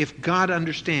if God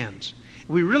understands.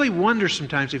 We really wonder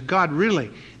sometimes if God really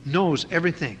knows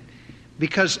everything.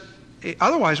 Because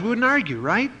otherwise we wouldn't argue,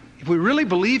 right? If we really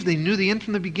believed He knew the end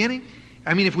from the beginning,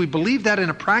 if we believed that in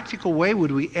a practical way,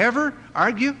 would we ever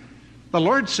argue? The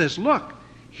Lord says, look,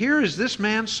 here is this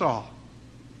man Saul.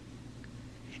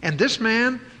 And this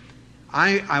man,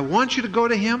 I want you to go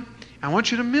to him. I want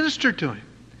you to minister to him.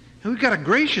 And we've got a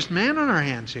gracious man on our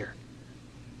hands here.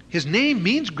 His name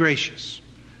means gracious.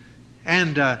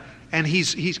 And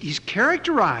he's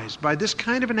characterized by this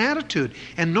kind of an attitude.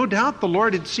 And no doubt the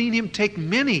Lord had seen him take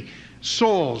many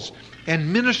souls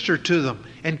and minister to them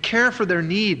and care for their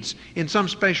needs in some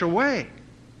special way.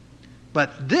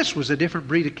 But this was a different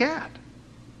breed of cat.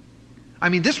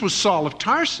 This was Saul of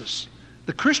Tarsus,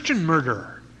 the Christian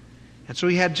murderer. And so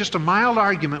he had just a mild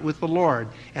argument with the Lord.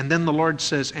 And then the Lord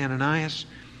says, Ananias,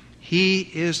 he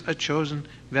is a chosen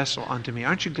vessel unto me.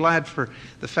 Aren't you glad for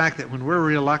the fact that when we're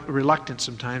reluctant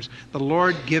sometimes, the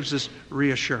Lord gives us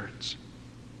reassurance?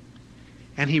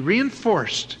 And He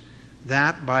reinforced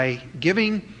that by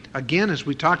giving, again, as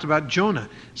we talked about Jonah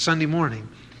Sunday morning,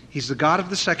 He's the God of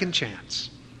the second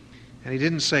chance. And He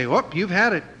didn't say, you've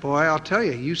had it, boy, I'll tell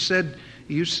you. You said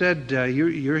you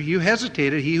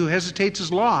hesitated. He who hesitates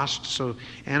is lost. So,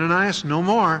 Ananias, no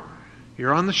more.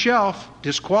 You're on the shelf,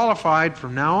 disqualified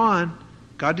from now on.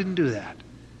 God didn't do that.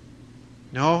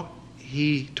 No,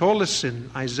 He told us in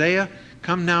Isaiah,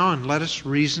 come now and let us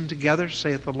reason together,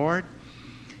 saith the Lord.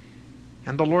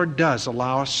 And the Lord does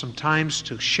allow us sometimes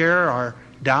to share our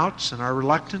doubts and our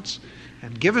reluctance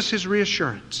and give us His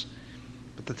reassurance.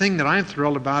 But the thing that I'm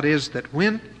thrilled about is that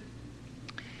when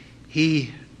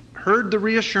he heard the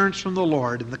reassurance from the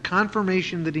Lord and the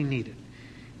confirmation that he needed,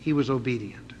 he was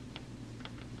obedient.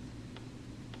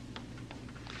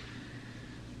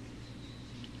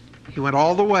 He went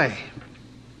all the way.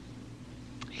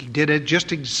 He did it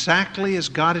just exactly as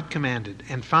God had commanded,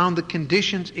 and found the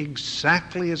conditions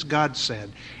exactly as God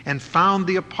said, and found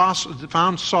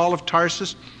Saul of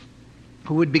Tarsus,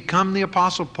 who would become the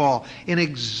Apostle Paul, in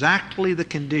exactly the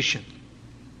condition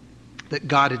that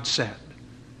God had said.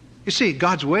 You see,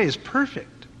 God's way is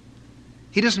perfect.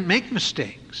 He doesn't make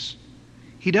mistakes.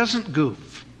 He doesn't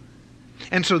goof.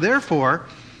 And so therefore,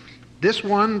 this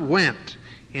one went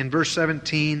in verse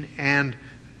 17 and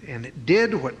it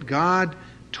did what God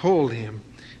told him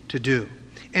to do.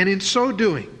 And in so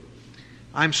doing,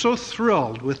 I'm so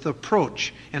thrilled with the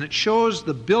approach, and it shows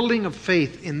the building of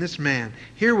faith in this man.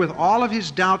 Here, with all of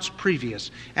his doubts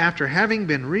previous, after having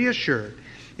been reassured,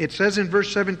 it says in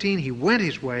verse 17, he went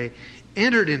his way,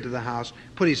 entered into the house,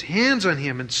 put his hands on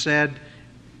him, and said,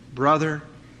 Brother,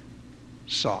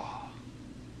 Saul.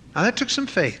 Now that took some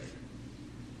faith.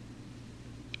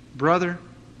 Brother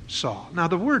Saul. Now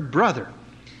the word brother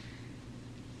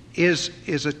is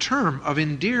a term of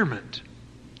endearment.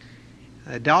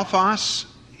 Adelphos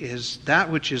is that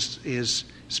which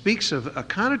speaks of a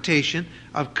connotation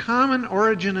of common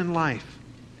origin in life.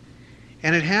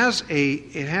 And it has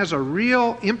a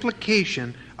real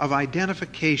implication of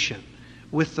identification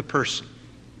with the person.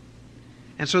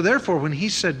 And so therefore, when he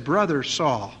said brother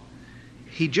Saul,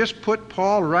 he just put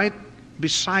Paul right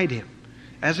beside him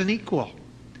as an equal.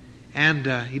 And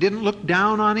he didn't look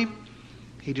down on him.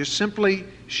 He just simply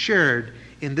shared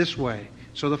in this way.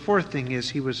 So the fourth thing is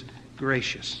he was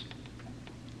gracious.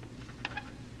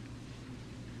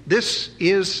 This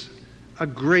is a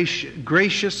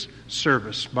gracious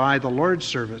service by the Lord's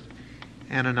servant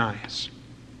Ananias.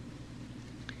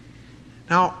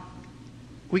 Now,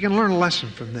 we can learn a lesson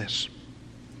from this.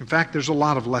 In fact, there's a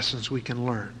lot of lessons we can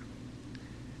learn.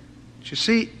 But you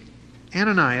see,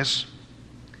 Ananias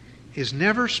is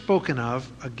never spoken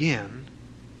of again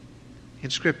in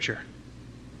Scripture.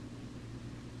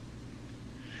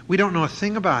 We don't know a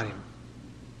thing about him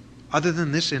other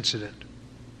than this incident.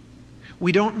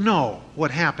 We don't know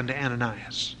what happened to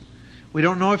Ananias. We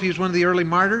don't know if he was one of the early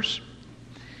martyrs.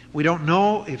 We don't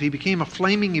know if he became a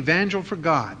flaming evangel for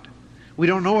God. We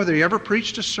don't know whether he ever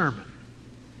preached a sermon.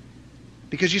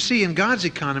 Because you see, in God's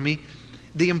economy,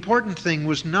 the important thing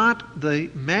was not the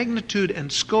magnitude and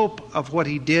scope of what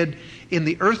he did in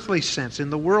the earthly sense, in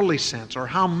the worldly sense, or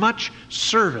how much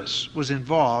service was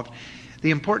involved.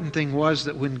 The important thing was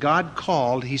that when God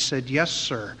called, he said, "Yes,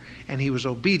 sir," and he was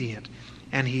obedient.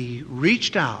 And he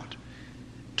reached out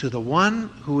to the one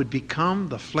who would become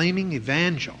the flaming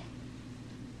evangel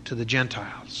to the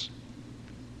Gentiles,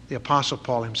 the Apostle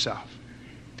Paul himself.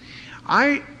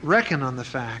 I reckon on the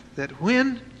fact that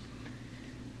when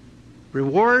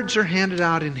rewards are handed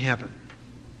out in heaven,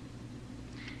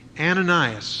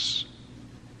 Ananias,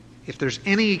 if there's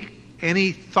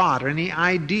any thought or any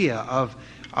idea of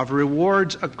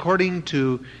rewards according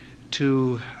to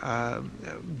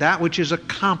that which is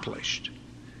accomplished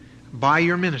by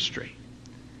your ministry,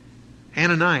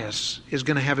 Ananias is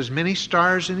going to have as many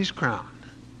stars in his crown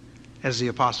as the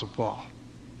Apostle Paul.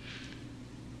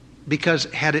 Because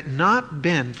had it not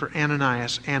been for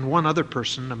Ananias and one other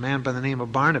person, a man by the name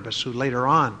of Barnabas, who later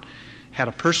on had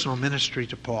a personal ministry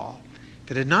to Paul,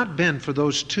 if it had not been for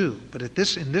those two, but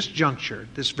in this juncture,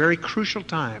 this very crucial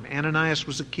time, Ananias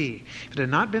was the key. If it had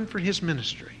not been for his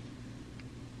ministry,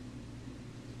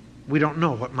 we don't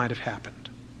know what might have happened.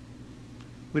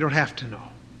 We don't have to know,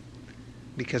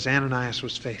 because Ananias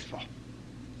was faithful.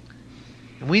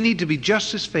 And we need to be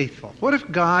just as faithful. What if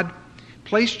God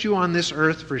placed you on this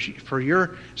earth for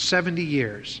your 70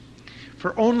 years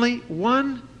for only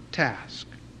one task?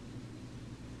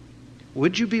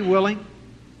 Would you be willing,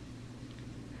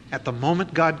 at the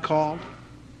moment God called,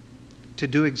 to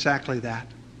do exactly that?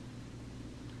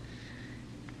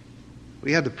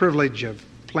 We had the privilege of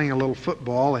playing a little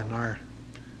football in our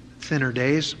thinner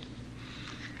days.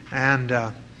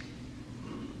 And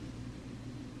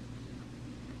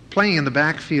playing in the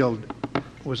backfield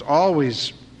was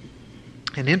always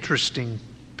an interesting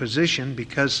position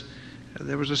because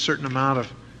there was a certain amount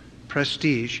of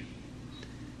prestige.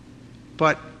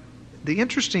 But the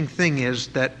interesting thing is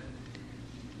that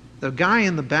the guy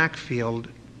in the backfield,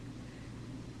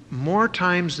 more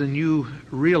times than you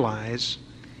realize,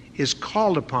 is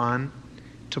called upon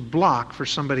to block for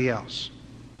somebody else.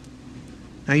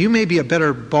 Now, you may be a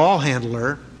better ball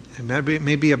handler and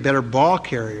maybe a better ball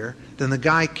carrier than the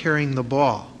guy carrying the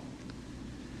ball.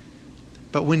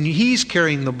 But when he's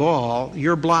carrying the ball,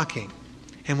 you're blocking.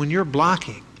 And when you're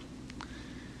blocking,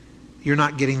 you're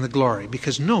not getting the glory,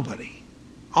 because nobody,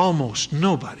 almost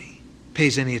nobody,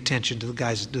 pays any attention to the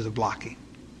guys that do the blocking.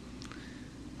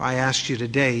 If I asked you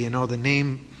today, you know, the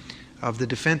name of the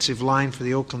defensive line for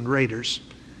the Oakland Raiders,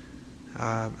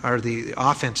 or the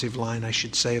offensive line, I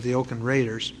should say, of the Oakland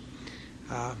Raiders,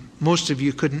 most of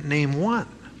you couldn't name one.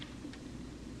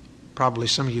 Probably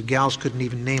some of you gals couldn't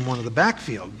even name one of the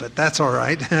backfield, but that's all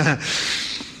right.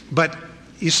 But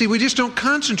you see, we just don't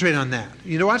concentrate on that.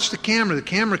 You know, watch the camera. The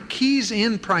camera keys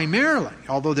in primarily,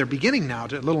 although they're beginning now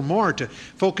to a little more to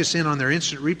focus in on their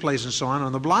instant replays and so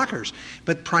on the blockers.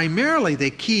 But primarily they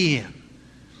key in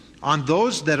on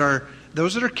those that are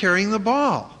carrying the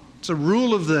ball. It's a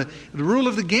rule of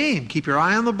the game. Keep your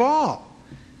eye on the ball.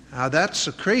 That's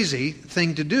a crazy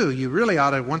thing to do. You really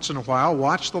ought to, once in a while,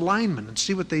 watch the linemen and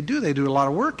see what they do. They do a lot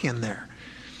of work in there.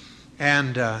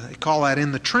 And they call that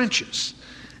in the trenches.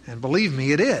 And believe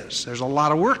me, it is. There's a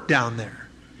lot of work down there.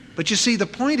 But you see, the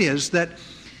point is that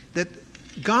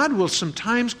God will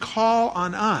sometimes call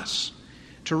on us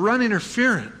to run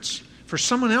interference for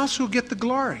someone else who will get the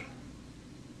glory.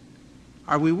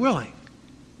 Are we willing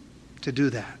to do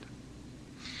that?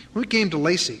 When we came to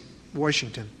Lacey,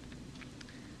 Washington,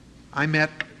 I met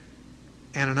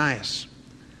Ananias.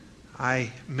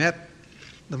 I met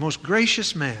the most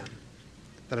gracious man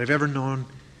that I've ever known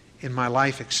in my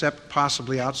life, except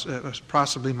possibly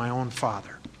my own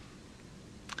father.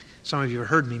 Some of you have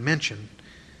heard me mention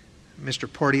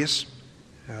Mr. Porteous.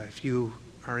 If you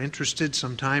are interested,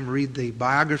 sometime read the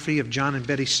biography of John and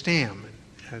Betty Stam.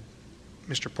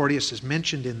 Mr. Porteous is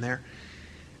mentioned in there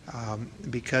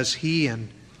because he and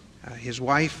his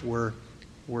wife were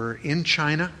in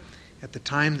China at the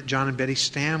time that John and Betty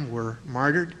Stam were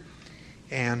martyred,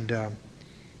 and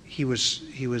he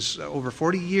was over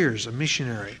 40 years a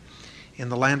missionary in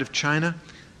the land of China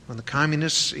when the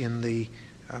communists in the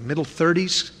middle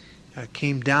 30s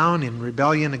came down in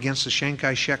rebellion against the Chiang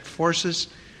Kai-shek forces.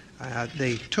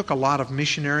 They took a lot of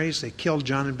missionaries. They killed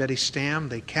John and Betty Stam.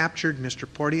 They captured Mr.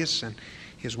 Porteous and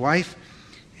his wife,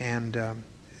 and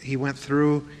he went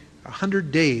through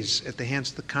 100 days at the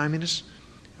hands of the communists.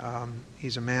 He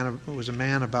was a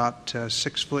man about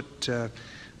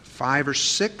 6'5" or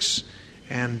 6",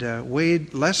 and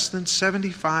weighed less than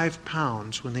 75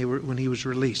 pounds when he was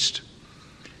released.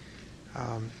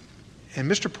 And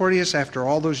Mr. Porteous, after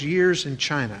all those years in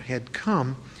China, had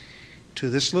come to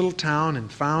this little town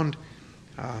and found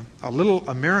a little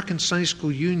American Sunday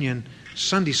School Union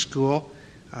Sunday school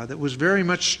that was very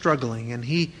much struggling. And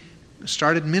he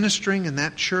started ministering in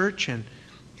that church and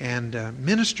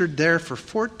ministered there for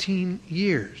 14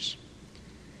 years.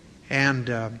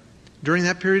 And during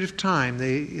that period of time,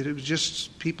 it was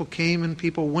just people came and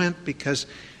people went because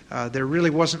there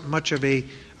really wasn't much of a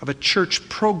church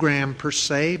program per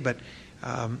se, but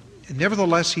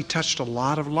nevertheless, he touched a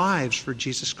lot of lives for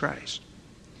Jesus Christ.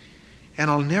 And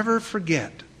I'll never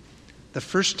forget the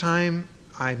first time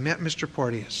I met Mr.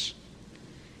 Porteous.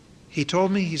 He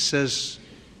told me, he says,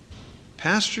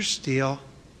 "Pastor Steele,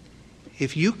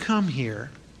 if you come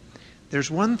here, there's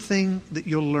one thing that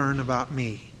you'll learn about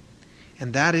me,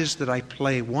 and that is that I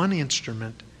play one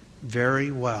instrument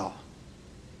very well."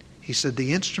 He said,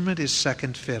 "The instrument is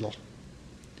second fiddle."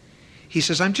 He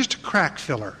says, "I'm just a crack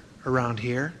filler around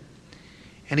here."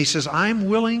 And he says, "I'm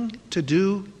willing to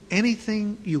do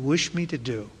anything you wish me to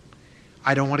do.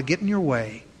 I don't want to get in your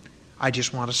way. I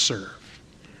just want to serve."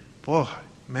 Boy,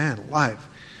 man alive.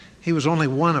 He was only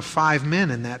one of 5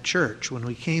 men in that church when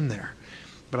we came there.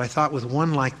 But I thought, with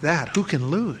one like that, who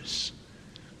can lose?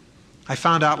 I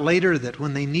found out later that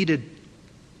when they needed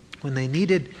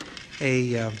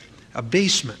a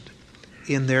basement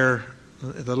in the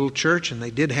little church, and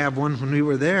they did have one when we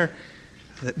were there,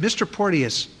 that Mr.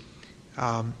 Porteous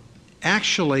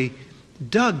actually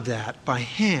dug that by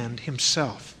hand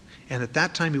himself. And at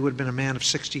that time he would have been a man of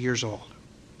 60 years old.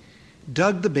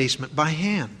 Dug the basement by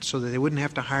hand so that they wouldn't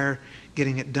have to hire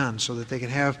getting it done, so that they could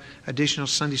have additional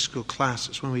Sunday school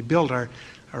classes. When we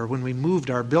when we moved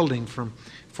our building from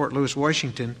Fort Lewis,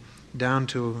 Washington, down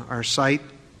to our site,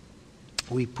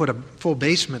 we put a full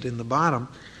basement in the bottom,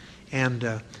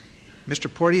 and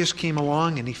Mr. Porteous came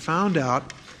along and he found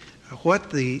out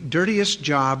what the dirtiest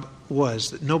job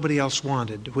was that nobody else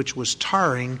wanted, which was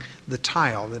tarring the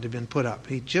tile that had been put up.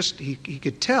 He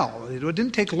could tell. It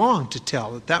didn't take long to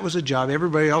tell that was a job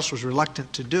everybody else was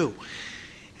reluctant to do.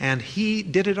 And he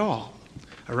did it all.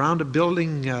 Around a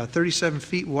building 37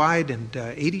 feet wide and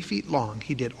 80 feet long,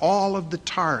 he did all of the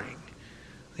tarring.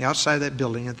 The outside of that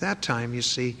building, at that time, you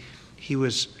see, he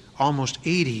was almost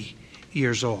 80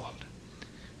 years old.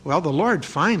 Well, the Lord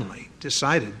finally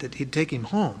decided that he'd take him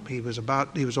home. He was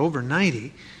over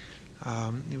 90.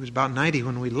 He was about 90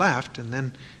 when we left, and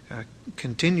then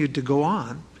continued to go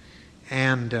on.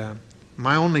 And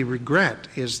my only regret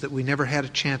is that we never had a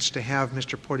chance to have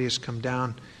Mr. Porteous come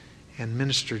down and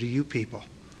minister to you people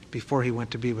before he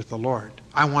went to be with the Lord.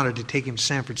 I wanted to take him to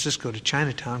San Francisco to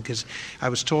Chinatown because I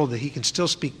was told that he can still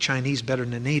speak Chinese better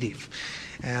than a native.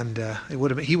 And he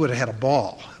would have had a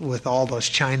ball with all those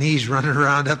Chinese running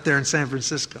around up there in San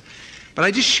Francisco. But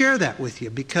I just share that with you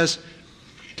because,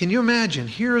 can you imagine,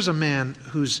 here is a man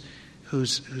who's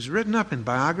written up in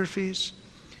biographies,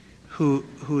 who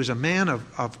is a man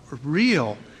of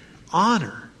real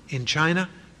honor in China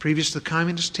previous to the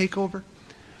communist takeover,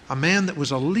 a man that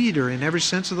was a leader in every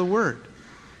sense of the word.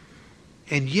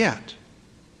 And yet,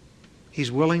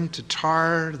 he's willing to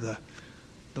tar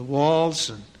the walls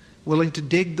and willing to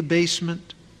dig the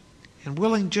basement and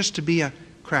willing just to be a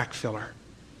crack filler.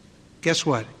 Guess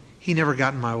what? He never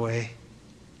got in my way.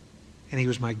 And he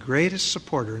was my greatest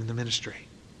supporter in the ministry.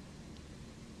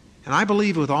 And I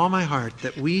believe with all my heart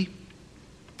that we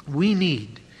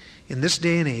need, in this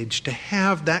day and age, to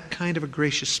have that kind of a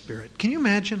gracious spirit. Can you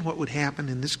imagine what would happen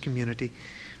in this community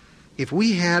if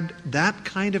we had that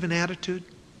kind of an attitude,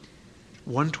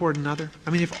 one toward another? I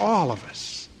mean, if all of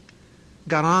us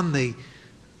got on the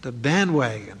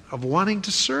bandwagon of wanting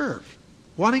to serve,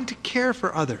 wanting to care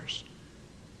for others,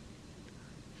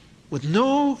 with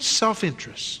no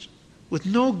self-interest, with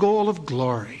no goal of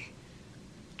glory,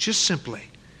 just simply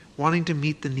wanting to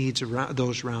meet the needs of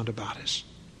those round about us.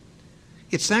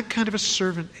 It's that kind of a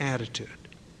servant attitude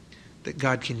that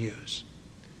God can use.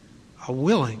 A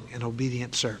willing and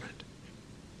obedient servant.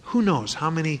 Who knows how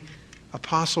many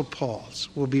Apostle Pauls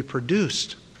will be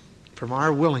produced from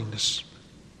our willingness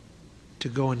to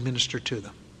go and minister to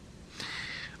them.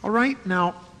 All right,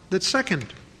 now the second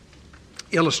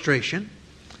illustration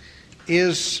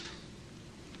is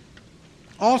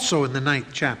also in the 9th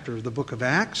chapter of the book of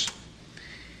Acts.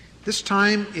 This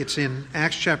time it's in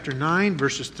Acts chapter 9,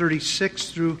 verses 36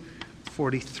 through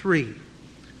 43.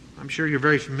 I'm sure you're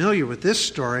very familiar with this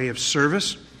story of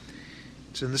service.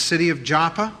 It's in the city of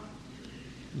Joppa.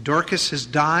 Dorcas has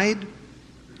died,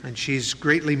 and she's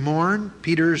greatly mourned.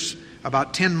 Peter's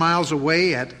about 10 miles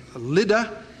away at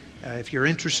Lydda. If you're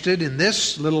interested in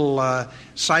this little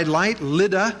sidelight,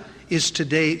 Lydda is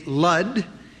today Lud,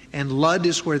 and Lud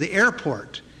is where the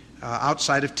airport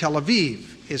outside of Tel Aviv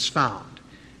is found.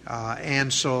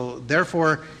 And so,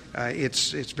 therefore,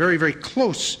 it's very, very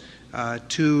close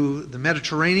to the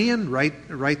Mediterranean,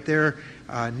 right there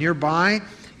nearby,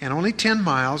 and only 10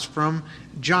 miles from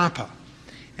Joppa.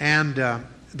 And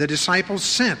the disciples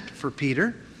sent for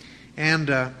Peter,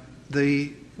 and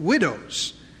the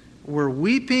widows were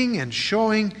weeping and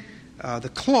showing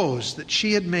the clothes that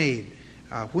she had made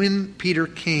when Peter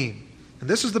came. And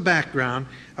this is the background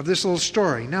of this little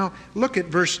story. Now, look at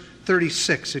verse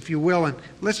 36, if you will, and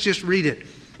let's just read it.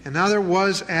 And now there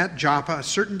was at Joppa a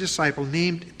certain disciple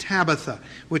named Tabitha,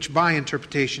 which by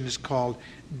interpretation is called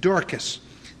Dorcas.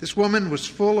 This woman was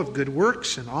full of good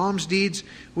works and alms deeds,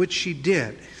 which she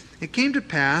did. It came to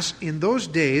pass in those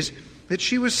days that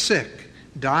she was sick,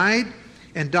 died,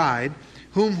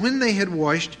 whom when they had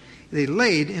washed, they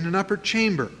laid in an upper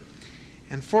chamber.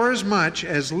 And forasmuch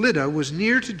as Lydda was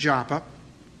near to Joppa,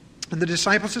 and the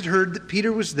disciples had heard that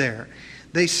Peter was there,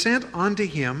 they sent unto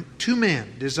him 2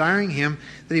 men, desiring him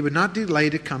that he would not delay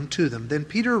to come to them. Then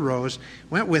Peter arose,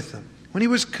 went with them. When he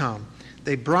was come,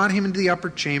 they brought him into the upper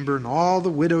chamber, and all the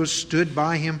widows stood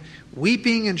by him,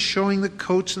 weeping and showing the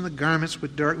coats and the garments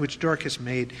which Dorcas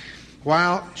made,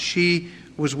 while she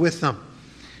was with them.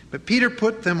 But Peter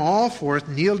put them all forth,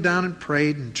 kneeled down and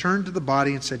prayed, and turned to the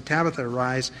body and said, Tabitha,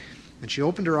 arise. And she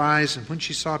opened her eyes, and when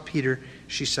she saw Peter,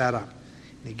 she sat up.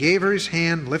 And he gave her his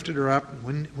hand, and lifted her up.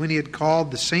 And when he had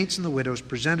called the saints and the widows,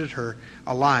 presented her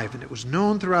alive. And it was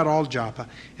known throughout all Joppa,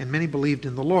 and many believed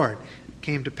in the Lord. It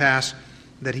came to pass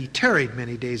that he tarried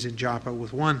many days in Joppa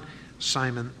with one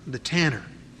Simon the tanner.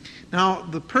 Now,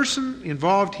 the person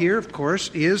involved here, of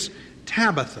course, is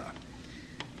Tabitha,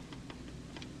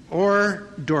 or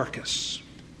Dorcas.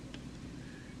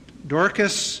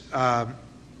 Dorcas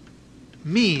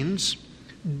means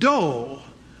doe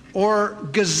or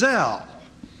gazelle.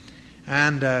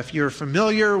 And if you're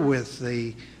familiar with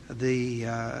the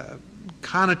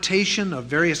connotation of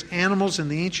various animals in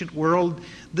the ancient world,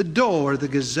 the doe or the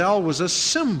gazelle was a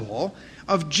symbol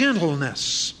of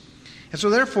gentleness. And so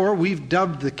therefore we've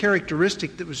dubbed the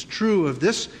characteristic that was true of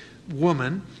this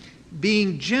woman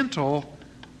being gentle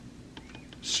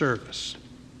service.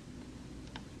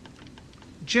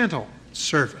 Gentle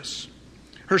service.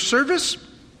 Her service,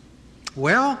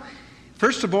 well,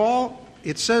 first of all,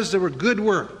 it says there were good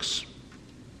works.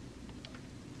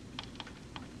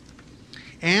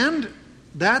 And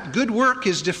that good work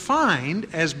is defined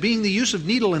as being the use of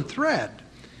needle and thread.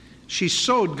 She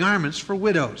sewed garments for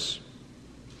widows.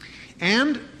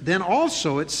 And then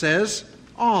also it says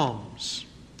alms.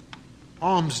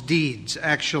 Alms deeds,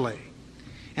 actually.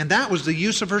 And that was the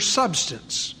use of her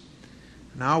substance.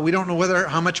 Now, we don't know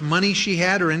how much money she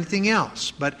had or anything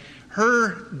else, but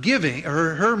her giving,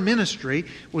 or her ministry,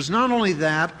 was not only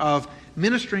that of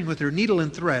ministering with her needle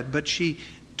and thread, but she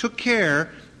took care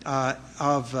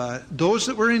of those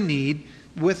that were in need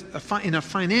in a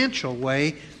financial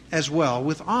way as well,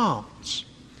 with alms.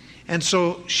 And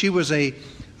so she was a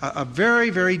very,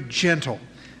 very gentle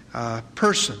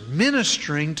person,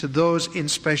 ministering to those in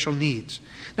special needs.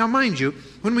 Now, mind you,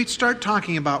 when we start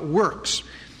talking about works,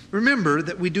 remember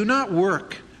that we do not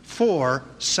work for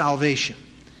salvation.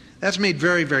 That's made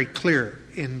very, very clear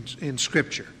in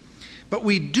Scripture. But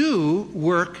we do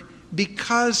work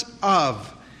because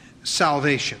of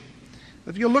salvation.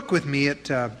 If you look with me at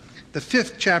the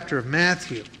 5th chapter of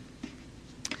Matthew.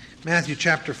 Matthew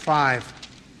chapter 5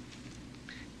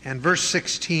 and verse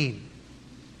 16.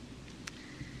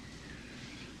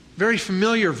 Very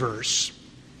familiar verse,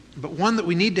 but one that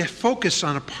we need to focus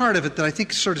on a part of it that I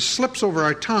think sort of slips over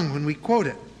our tongue when we quote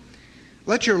it.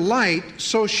 Let your light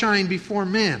so shine before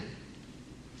men.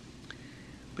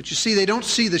 But you see, they don't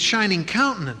see the shining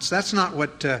countenance. That's not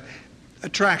what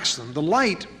attracts them. The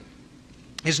light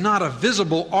is not a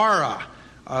visible aura,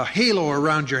 a halo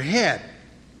around your head.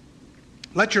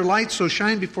 Let your light so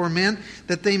shine before men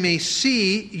that they may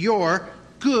see your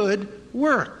good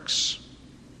works.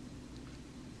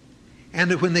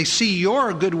 And that when they see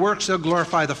your good works, they'll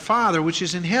glorify the Father which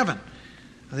is in heaven.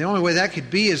 And the only way that could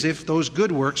be is if those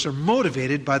good works are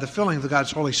motivated by the filling of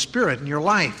God's Holy Spirit in your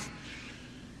life,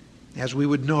 as we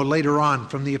would know later on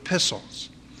from the epistles.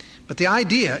 But the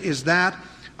idea is that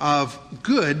of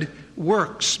good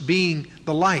works being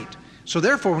the light. So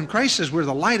therefore, when Christ says we're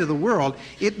the light of the world,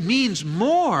 it means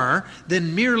more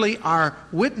than merely our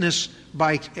witness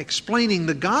by explaining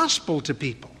the gospel to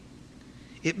people.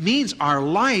 It means our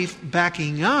life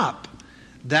backing up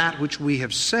that which we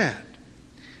have said.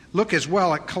 Look as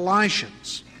well at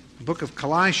Colossians, the book of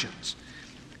Colossians,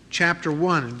 chapter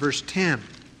 1 and verse 10.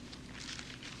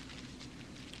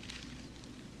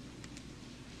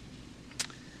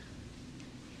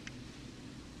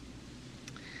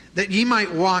 That ye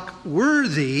might walk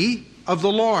worthy of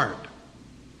the Lord,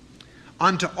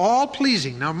 unto all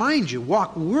pleasing. Now mind you,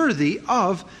 walk worthy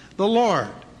of the Lord.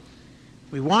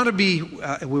 We want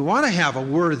to have a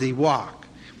worthy walk.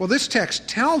 Well, this text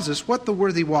tells us what the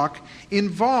worthy walk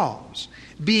involves.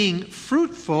 Being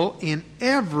fruitful in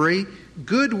every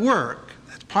good work,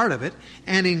 that's part of it,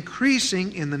 and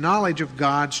increasing in the knowledge of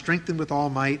God, strengthened with all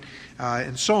might,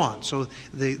 and so on. So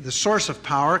the source of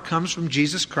power comes from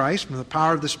Jesus Christ, from the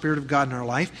power of the Spirit of God in our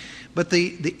life. But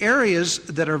the areas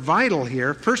that are vital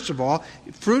here, first of all,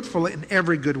 fruitful in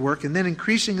every good work, and then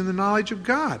increasing in the knowledge of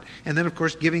God. And then, of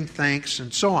course, giving thanks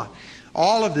and so on.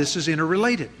 All of this is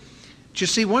interrelated. But you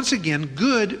see, once again,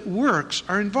 good works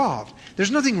are involved.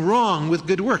 There's nothing wrong with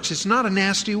good works. It's not a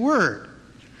nasty word.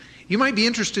 You might be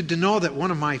interested to know that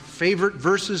one of my favorite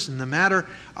verses in the matter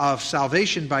of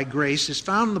salvation by grace is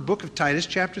found in the book of Titus,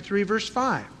 chapter 3, verse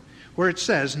 5, where it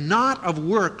says, not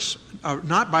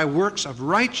by works of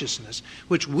righteousness,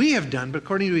 which we have done, but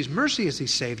according to His mercy has He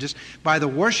saved us, by the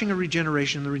washing of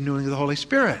regeneration and the renewing of the Holy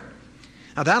Spirit.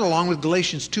 Now that, along with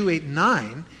Galatians 2, 8, and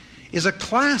 9, is a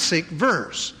classic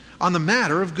verse on the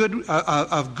matter of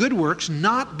good works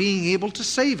not being able to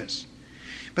save us.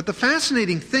 But the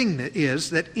fascinating thing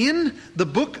is that in the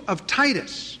book of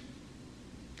Titus,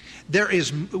 there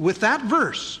is, with that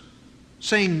verse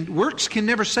saying works can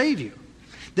never save you,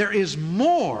 there is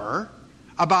more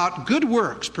about good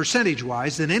works,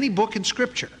 percentage-wise, than any book in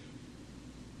Scripture.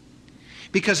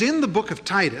 Because in the book of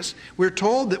Titus, we're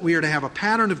told that we are to have a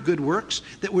pattern of good works,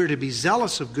 that we're to be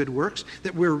zealous of good works,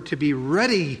 that we're to be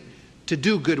ready to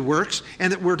do good works,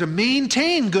 and that we're to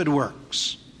maintain good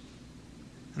works.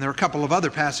 And there are a couple of other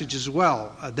passages as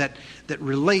well that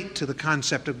relate to the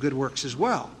concept of good works as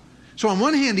well. So on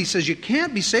one hand, he says you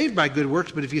can't be saved by good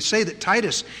works, but if you say that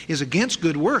Titus is against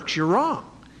good works, you're wrong.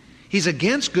 He's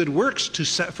against good works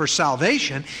for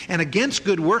salvation and against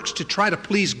good works to try to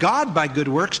please God by good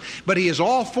works, but he is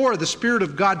all for the Spirit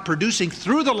of God producing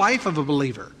through the life of a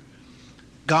believer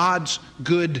God's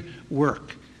good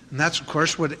work. And that's, of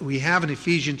course, what we have in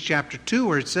Ephesians chapter 2,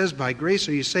 where it says, by grace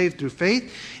are you saved through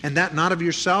faith, and that not of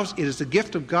yourselves, it is the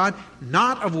gift of God,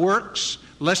 not of works,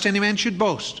 lest any man should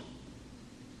boast.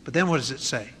 But then what does it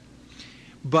say?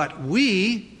 But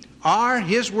we are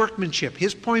His workmanship,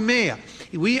 His poimaia.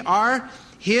 We are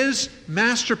His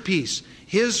masterpiece,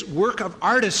 His work of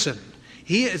artisan.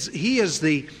 He is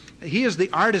the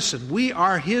artisan. We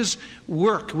are His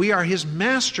work. We are His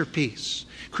masterpiece,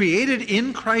 created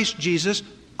in Christ Jesus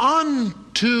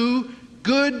unto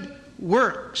good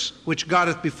works, which God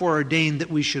hath before ordained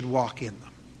that we should walk in them.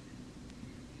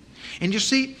 And you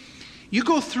see, you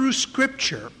go through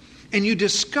Scripture and you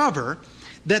discover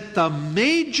that the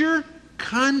major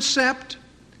concept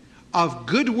of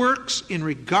good works in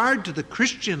regard to the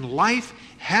Christian life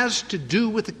has to do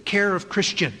with the care of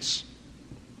Christians.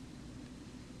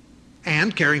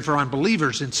 And caring for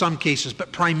unbelievers in some cases,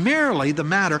 but primarily the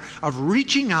matter of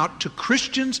reaching out to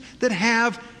Christians that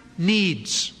have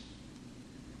needs.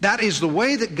 That is the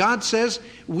way that God says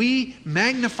we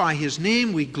magnify His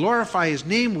name, we glorify His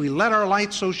name, we let our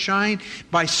light so shine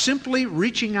by simply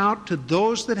reaching out to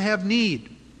those that have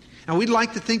need. Now, we'd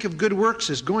like to think of good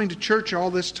works as going to church all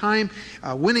this time,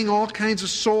 winning all kinds of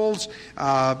souls,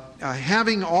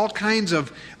 having all kinds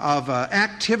of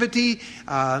activity,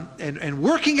 and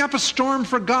working up a storm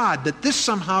for God, that this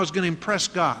somehow is going to impress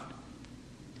God.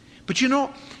 But you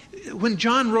know, when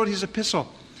John wrote his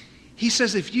epistle, he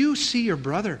says, if you see your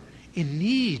brother in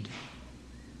need,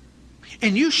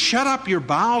 and you shut up your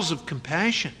bowels of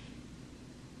compassion,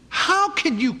 how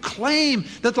can you claim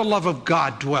that the love of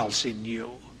God dwells in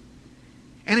you?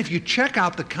 And if you check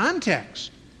out the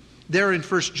context there in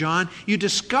 1 John, you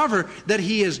discover that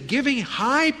he is giving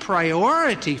high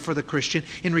priority for the Christian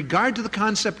in regard to the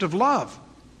concept of love.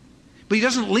 But he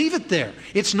doesn't leave it there.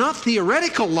 It's not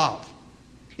theoretical love.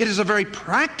 It is a very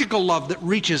practical love that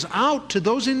reaches out to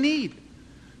those in need.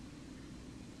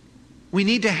 We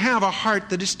need to have a heart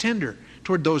that is tender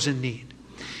toward those in need.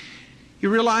 You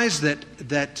realize that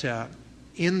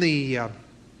in the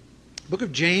book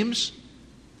of James,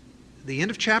 the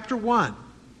end of chapter 1,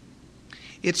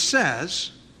 it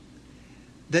says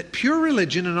that pure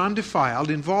religion and undefiled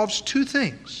involves two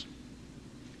things.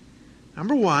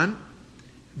 Number one,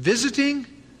 visiting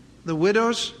the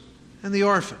widows and the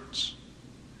orphans.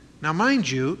 Now, mind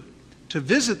you, to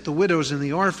visit the widows and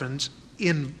the orphans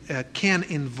can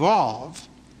involve,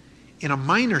 in a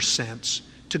minor sense,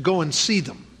 to go and see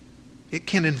them. It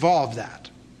can involve that.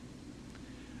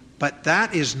 But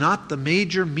that is not the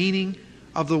major meaning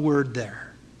of the word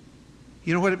there.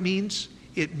 You know what it means?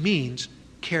 It means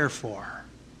care for.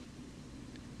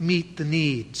 Meet the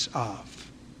needs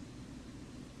of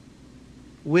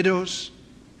widows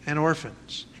and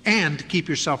orphans. And keep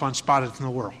yourself unspotted from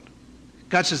the world.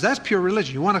 God says that's pure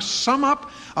religion. You want a sum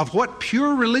up of what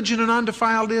pure religion and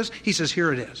undefiled is? He says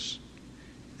here it is.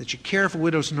 That you care for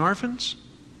widows and orphans.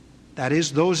 That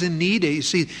is, those in need. You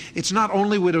see, it's not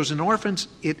only widows and orphans.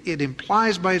 It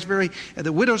implies by its very...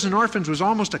 The widows and orphans was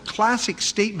almost a classic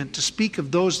statement to speak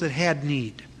of those that had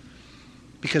need.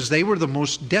 Because they were the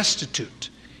most destitute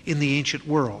in the ancient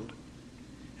world.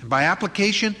 And by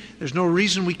application, there's no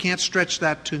reason we can't stretch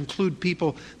that to include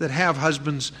people that have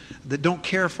husbands that don't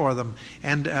care for them.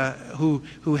 And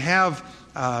who have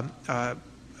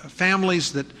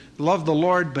families that love the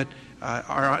Lord, but...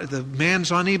 the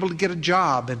man's unable to get a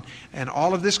job and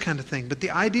all of this kind of thing. But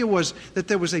the idea was that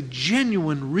there was a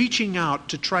genuine reaching out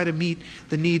to try to meet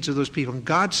the needs of those people. And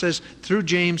God says through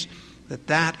James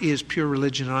that is pure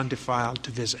religion and undefiled, to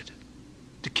visit,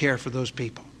 to care for those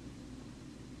people.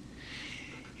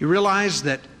 You realize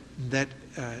that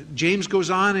James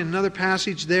goes on in another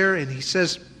passage there, and he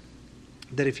says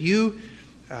that if you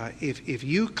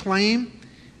claim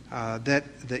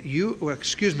that you, well,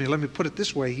 excuse me, let me put it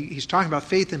this way. He's talking about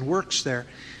faith and works there.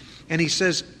 And he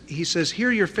says,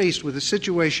 here you're faced with a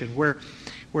situation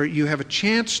where you have a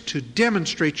chance to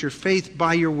demonstrate your faith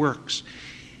by your works.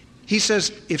 He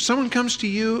says, if someone comes to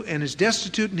you and is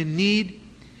destitute and in need,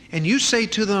 and you say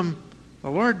to them, the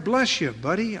Lord bless you,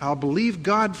 buddy, I'll believe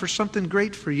God for something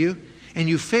great for you, and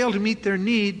you fail to meet their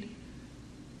need,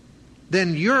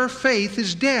 then your faith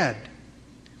is dead.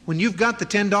 When you've got the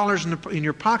 $10 in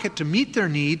your pocket to meet their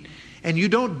need and you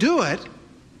don't do it,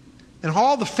 then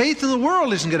all the faith in the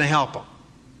world isn't going to help them.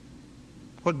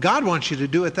 What God wants you to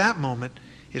do at that moment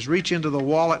is reach into the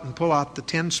wallet and pull out the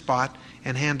 10 spot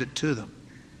and hand it to them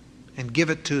and give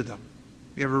it to them.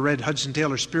 If you ever read Hudson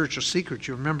Taylor's Spiritual Secrets,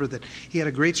 you remember that he had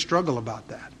a great struggle about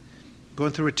that.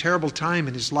 Going through a terrible time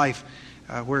in his life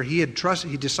where he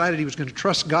decided he was going to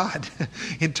trust God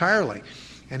entirely.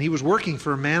 And he was working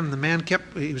for a man, and the man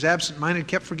he was absent-minded,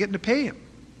 kept forgetting to pay him.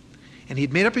 And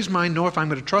he'd made up his mind, no, if I'm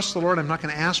going to trust the Lord, I'm not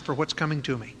going to ask for what's coming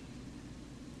to me.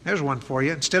 There's one for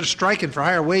you. Instead of striking for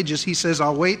higher wages, he says,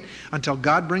 I'll wait until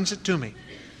God brings it to me.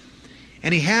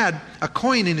 And he had a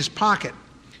coin in his pocket.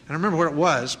 I don't remember what it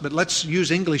was, but let's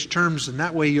use English terms, and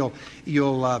that way you'll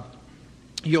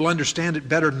understand it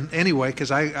better anyway,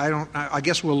 because I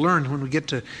guess we'll learn when we get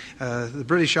to the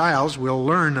British Isles. We'll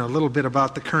learn a little bit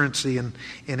about the currency in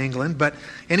England. But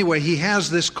anyway, he has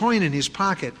this coin in his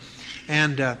pocket,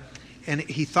 and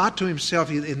he thought to himself,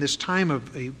 in this time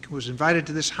he was invited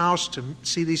to this house to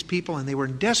see these people, and they were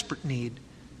in desperate need.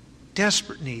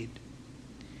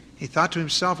 He thought to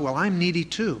himself, well, I'm needy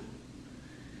too.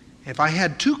 If I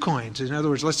had 2 coins, in other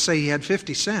words, let's say he had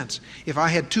 50 cents. If I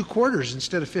had 2 quarters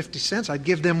instead of 50 cents, I'd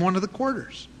give them one of the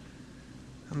quarters.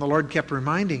 And the Lord kept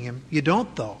reminding him, you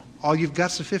don't though. All you've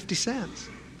got's the 50 cents.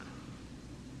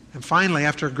 And finally,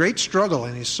 after a great struggle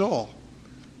in his soul,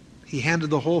 he handed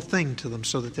the whole thing to them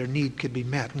so that their need could be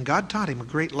met. And God taught him a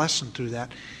great lesson through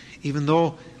that. Even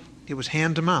though it was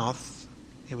hand to mouth,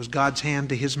 it was God's hand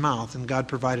to his mouth, and God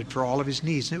provided for all of his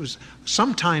needs. And it was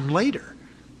some time later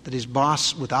that his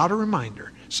boss, without a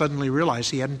reminder, suddenly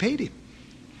realized he hadn't paid him.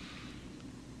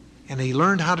 And he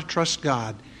learned how to trust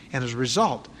God. And as a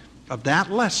result of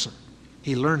that lesson,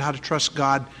 he learned how to trust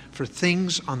God for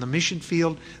things on the mission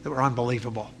field that were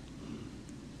unbelievable.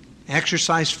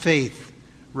 Exercise faith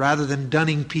rather than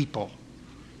dunning people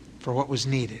for what was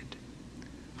needed.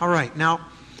 All right, now,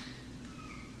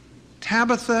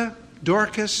 Tabitha,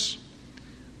 Dorcas,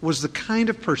 was the kind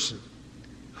of person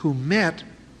who met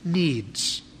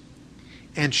needs.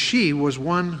 And she was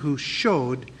one who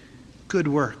showed good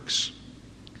works.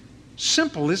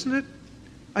 Simple, isn't it?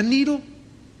 A needle,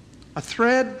 a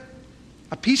thread,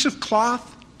 a piece of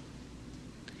cloth.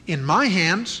 In my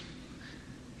hands,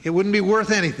 it wouldn't be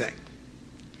worth anything.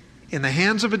 In the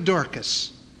hands of a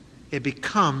Dorcas, it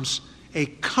becomes a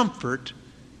comfort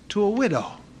to a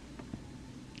widow.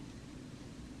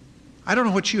 I don't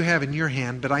know what you have in your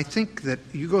hand, but I think that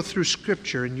you go through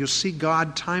Scripture and you'll see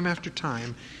God time after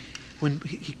time, when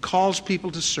He calls people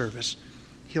to service,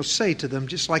 He'll say to them,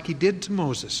 just like He did to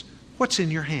Moses, "What's in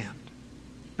your hand?"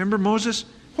 Remember Moses?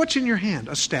 What's in your hand?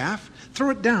 A staff? Throw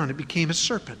it down, it became a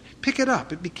serpent. Pick it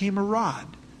up, it became a rod.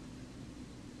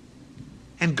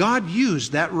 And God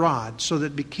used that rod so that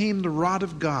it became the rod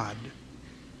of God.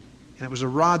 And it was a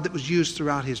rod that was used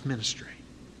throughout His ministry.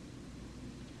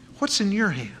 What's in your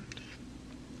hand?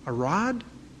 A rod?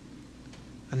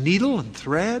 A needle and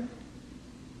thread?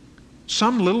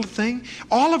 Some little thing?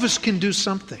 All of us can do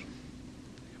something.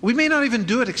 We may not even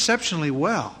do it exceptionally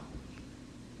well.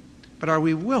 But are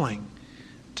we willing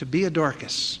to be a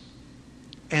Dorcas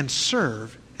and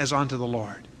serve as unto the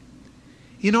Lord?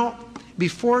 You know,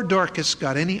 before Dorcas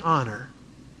got any honor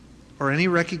or any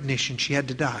recognition, she had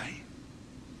to die.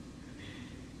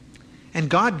 And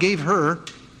God gave her,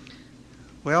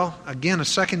 well, again, a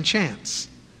second chance,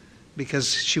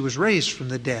 because she was raised from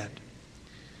the dead.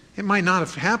 It might not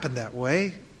have happened that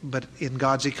way, but in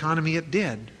God's economy it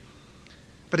did.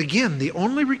 But again, the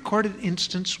only recorded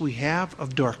instance we have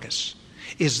of Dorcas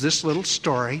is this little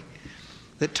story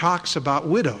that talks about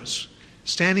widows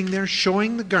standing there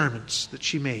showing the garments that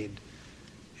she made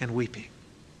and weeping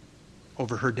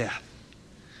over her death.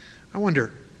 I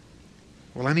wonder,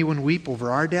 will anyone weep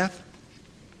over our death?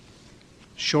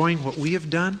 Showing what we have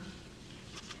done?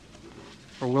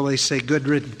 Or will they say, "Good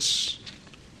riddance.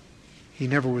 He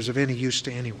never was of any use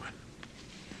to anyone"?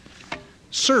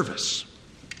 Service.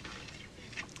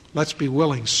 Let's be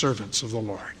willing servants of the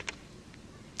Lord.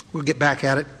 We'll get back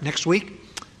at it next week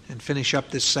and finish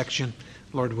up this section,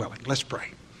 Lord willing. Let's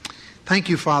pray. Thank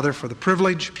you, Father, for the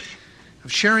privilege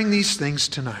of sharing these things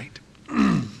tonight.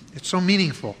 It's so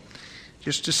meaningful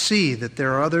just to see that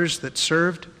there are others that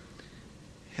served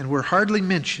and were hardly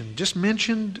mentioned, just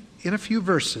mentioned in a few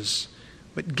verses,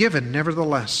 but given,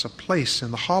 nevertheless, a place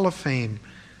in the hall of fame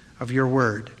of your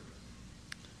word.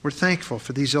 We're thankful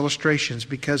for these illustrations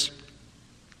because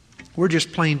we're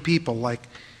just plain people like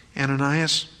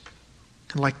Ananias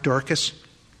and like Dorcas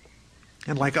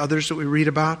and like others that we read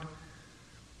about.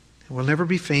 And we'll never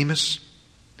be famous,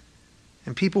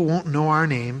 and people won't know our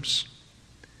names,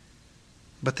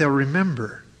 but they'll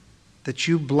remember that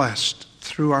you blessed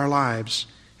through our lives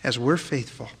as we're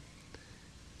faithful.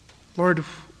 Lord,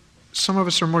 some of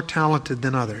us are more talented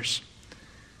than others,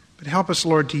 but help us,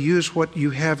 Lord, to use what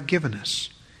you have given us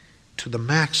to the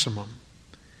maximum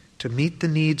to meet the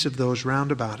needs of those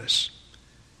round about us.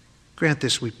 Grant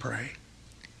this, we pray,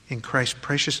 in Christ's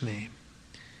precious name.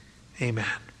 Amen.